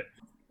quite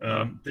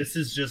yet. This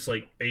is just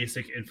like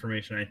basic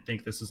information. I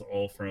think this is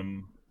all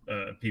from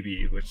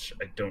PBE, which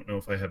I don't know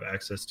if I have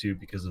access to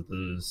because of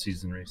the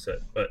season reset.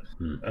 But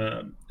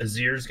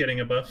Azir's getting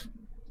a buff.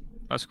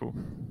 That's cool.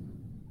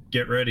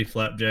 Get ready,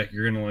 Flapjack.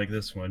 You're gonna like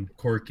this one.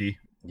 Corky,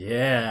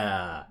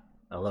 Yeah,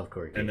 I love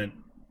Corky. and then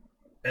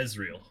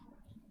Ezreal.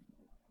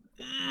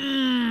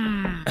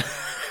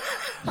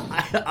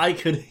 I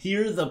could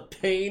hear the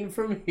pain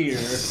from here.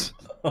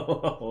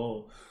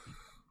 Oh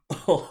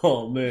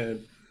man,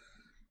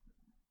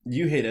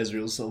 you hate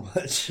Ezreal so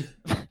much.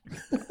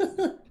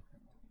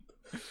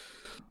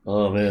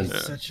 Oh man,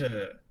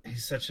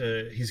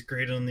 He's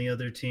great on the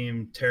other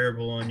team,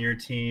 terrible on your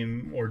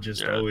team, or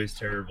just Yeah. always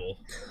terrible.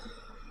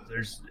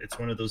 it's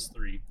one of those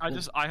three. I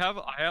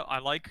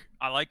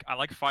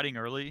like fighting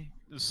early.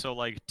 So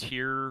like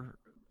tier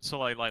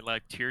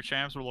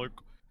champs were like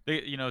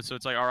they so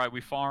it's like, all right,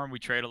 we farm, we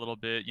trade a little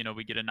bit,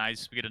 we get a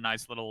nice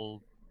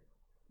little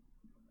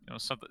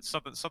something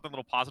a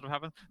little positive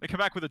happen. They come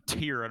back with a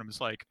tier and I'm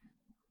just like,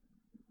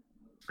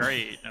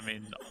 great. I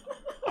mean,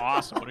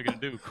 awesome. What are you gonna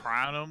do?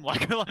 Crown them?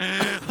 Like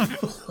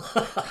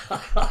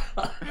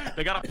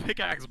they got a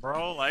pickaxe,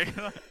 bro. Like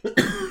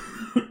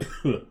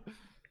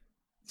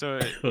so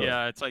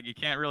yeah, it's like you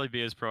can't really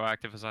be as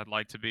proactive as I'd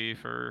like to be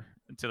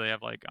until they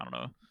have like, I don't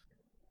know,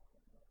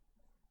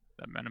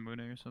 that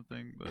Manamune or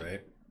something. But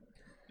Right.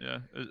 yeah,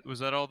 was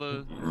that all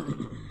the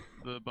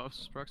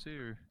buffs, Proxy,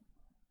 or?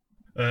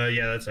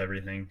 Yeah, that's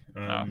everything.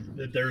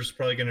 There's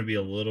probably going to be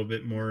a little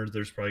bit more.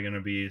 There's probably going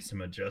to be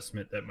some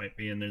adjustment that might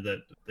be in there that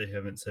they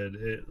haven't said.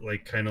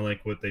 Like kind of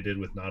like what they did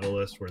with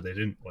Nautilus, where they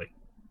didn't like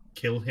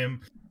kill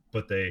him,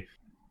 but they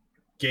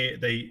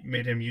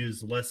made him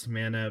use less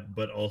mana,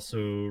 but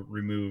also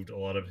removed a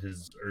lot of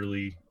his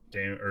early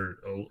damage,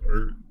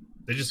 or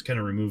they just kind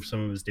of removed some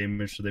of his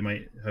damage. So they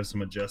might have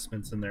some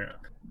adjustments in there,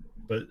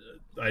 but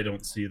I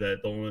don't see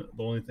that. The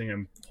only thing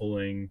I'm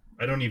pulling,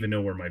 I don't even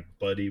know where my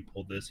buddy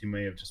pulled this. He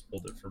may have just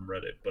pulled it from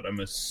Reddit, but I'm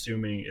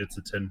assuming it's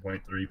a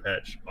 10.3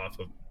 patch off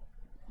of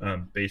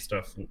based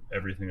off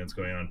everything that's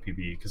going on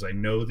PBE, because I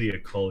know the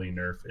Akali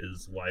nerf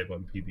is live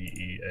on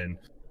PBE, and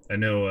I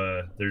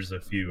know there's a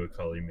few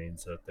Akali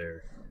mains out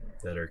there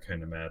that are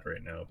kind of mad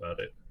right now about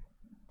it.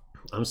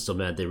 I'm still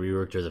mad they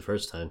reworked her the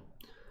first time.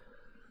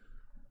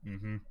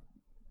 Mm-hmm.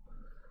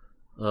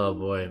 Oh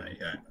boy.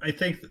 I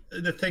think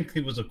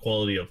it was a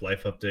quality of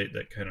life update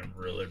that kind of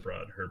really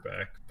brought her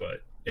back,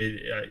 but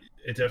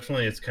it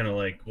definitely, it's kind of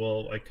like,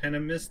 well, I kind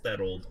of missed that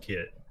old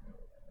kit.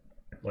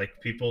 Like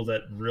people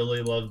that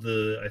really love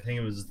I think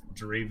it was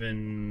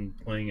Draven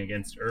playing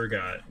against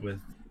Urgot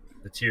with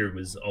the tier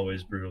was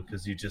always brutal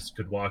because you just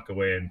could walk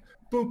away and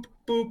boop,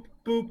 boop,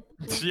 boop.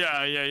 Boop.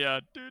 Yeah.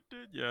 Dude,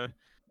 yeah.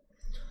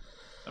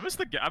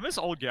 I miss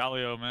old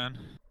Galio, man.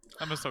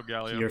 I miss old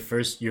Galio. Your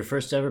first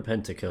ever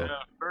pentakill.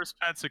 Yeah, first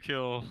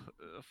pentakill,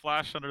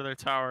 flash under their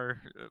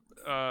tower,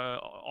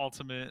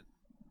 ultimate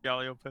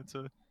Galio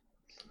penta.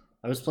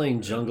 I was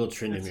playing Jungle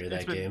Tryndamere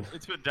that game.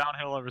 It's been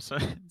downhill ever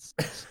since.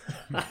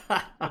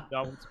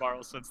 Downward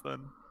spiral since then.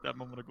 That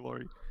moment of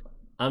glory.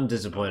 I'm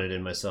disappointed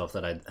in myself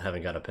that I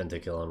haven't got a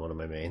pentakill on one of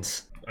my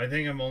mains. I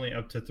think I'm only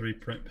up to 3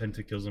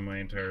 pentakills in my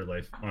entire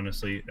life,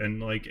 honestly, and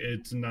like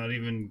it's not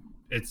even.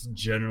 It's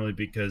generally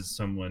because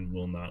someone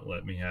will not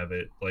let me have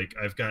it. Like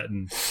I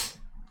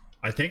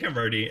think I'm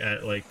already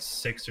at like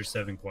 6 or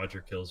 7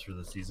 quadra kills for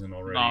the season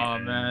already. Oh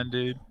man,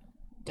 dude.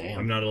 Damn.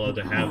 I'm not allowed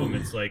to have them.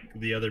 It's like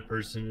the other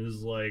person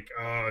is like,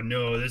 oh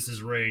no, this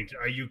is ranked.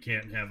 You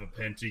can't have a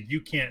penta.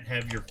 You can't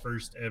have your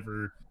first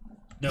ever.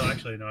 No,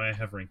 actually, no, I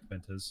have ranked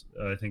pentas.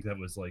 I think that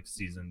was like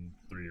season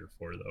 3 or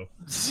 4 though.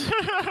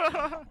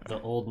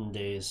 The olden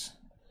days.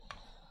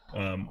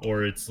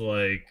 Or it's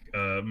like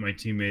my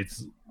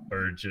teammates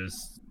are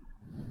just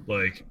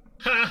like,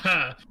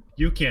 haha,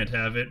 you can't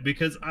have it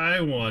because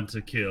I want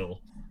to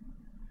kill.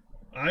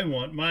 I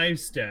want my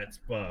stats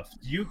buffed.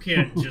 You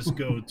can't just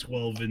go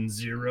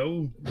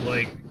 12-0.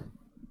 Like,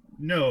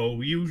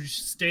 no, you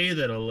stay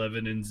that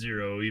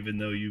 11-0 even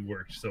though you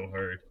worked so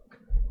hard.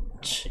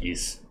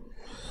 Jeez.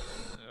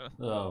 Yeah.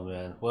 Oh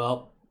man.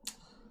 Well,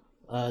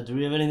 do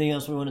we have anything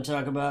else we want to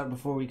talk about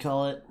before we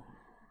call it?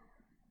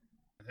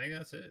 I think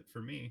that's it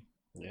for me.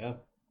 Yeah,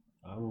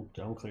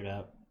 I'm cleared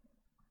out.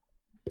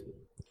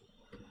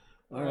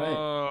 All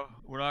right.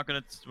 We're not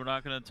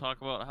gonna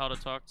talk about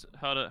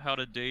how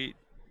to date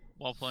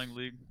while playing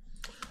League.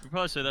 We'll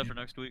probably say that for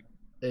next week.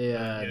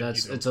 Yeah,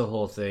 it's a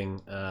whole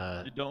thing.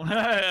 You don't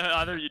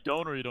either you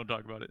don't or you don't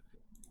talk about it.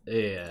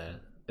 Yeah,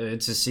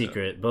 it's a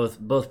secret. Yeah.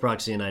 Both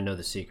Proxy and I know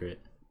the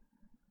secret,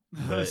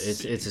 but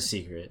it's a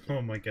secret.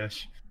 Oh my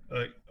gosh.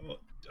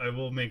 I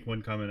will make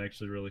one comment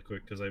actually really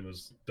quick because I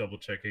was double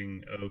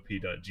checking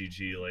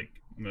op.gg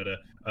like meta.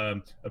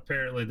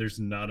 Apparently there's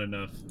not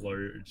enough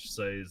large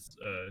size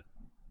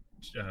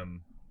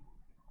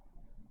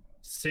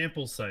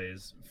sample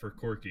size for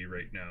Corki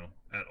right now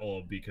at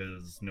all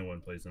because no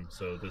one plays him,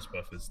 so this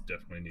buff is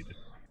definitely needed.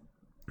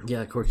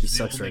 Yeah, Corki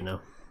sucks right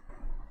now.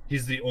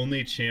 He's the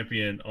only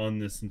champion on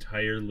this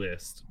entire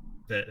list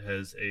that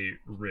has a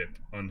rip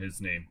on his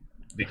name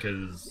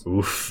because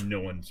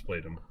no one's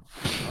played him.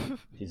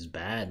 He's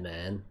bad,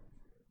 man.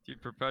 He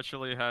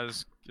perpetually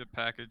has a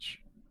package.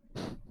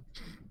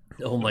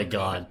 Oh my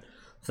god.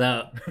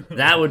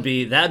 That'd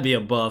be a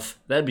buff.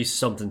 That'd be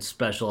something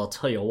special, I'll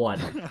tell you what.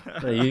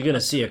 You're gonna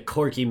see a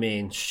Corki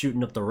main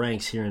shooting up the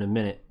ranks here in a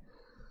minute.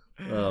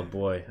 Oh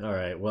boy.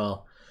 Alright,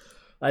 well,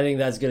 I think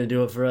that's gonna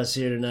do it for us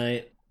here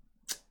tonight.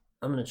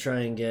 I'm gonna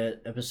try and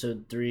get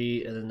episode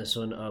 3 and then this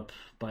one up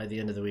by the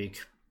end of the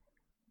week.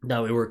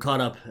 That way we're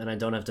caught up and I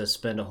don't have to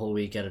spend a whole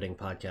week editing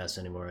podcasts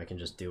anymore. I can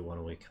just do one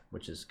a week,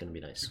 which is gonna be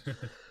nice.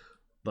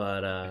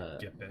 But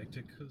get back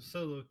to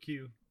solo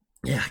queue.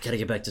 Yeah, I gotta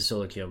get back to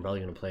solo queue. I'm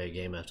probably gonna play a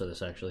game after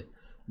this actually.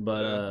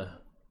 But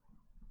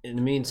in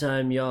the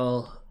meantime,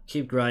 y'all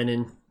keep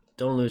grinding,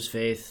 don't lose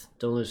faith.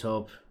 Don't lose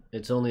hope.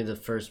 It's only the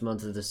first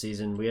month of the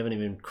season. We haven't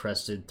even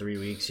crested 3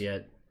 weeks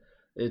yet.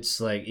 It's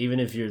like, even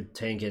if you're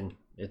tanking,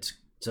 it's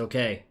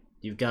okay.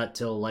 You've got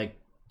till like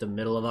the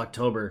middle of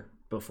October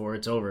before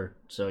it's over.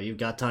 So you've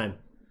got time.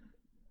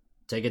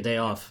 Take a day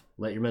off.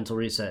 Let your mental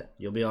reset.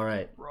 You'll be all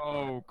right.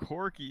 Bro,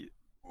 Corky.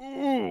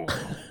 Ooh.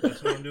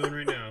 That's what I'm doing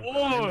right now.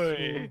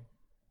 Boy.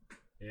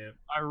 Yep.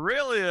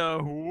 Aurelia.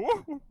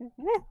 Woo, woo,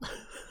 woo.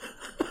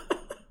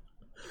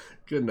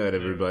 Good night,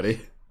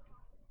 everybody.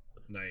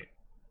 Night.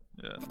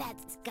 Yeah.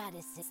 That's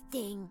gotta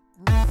sting.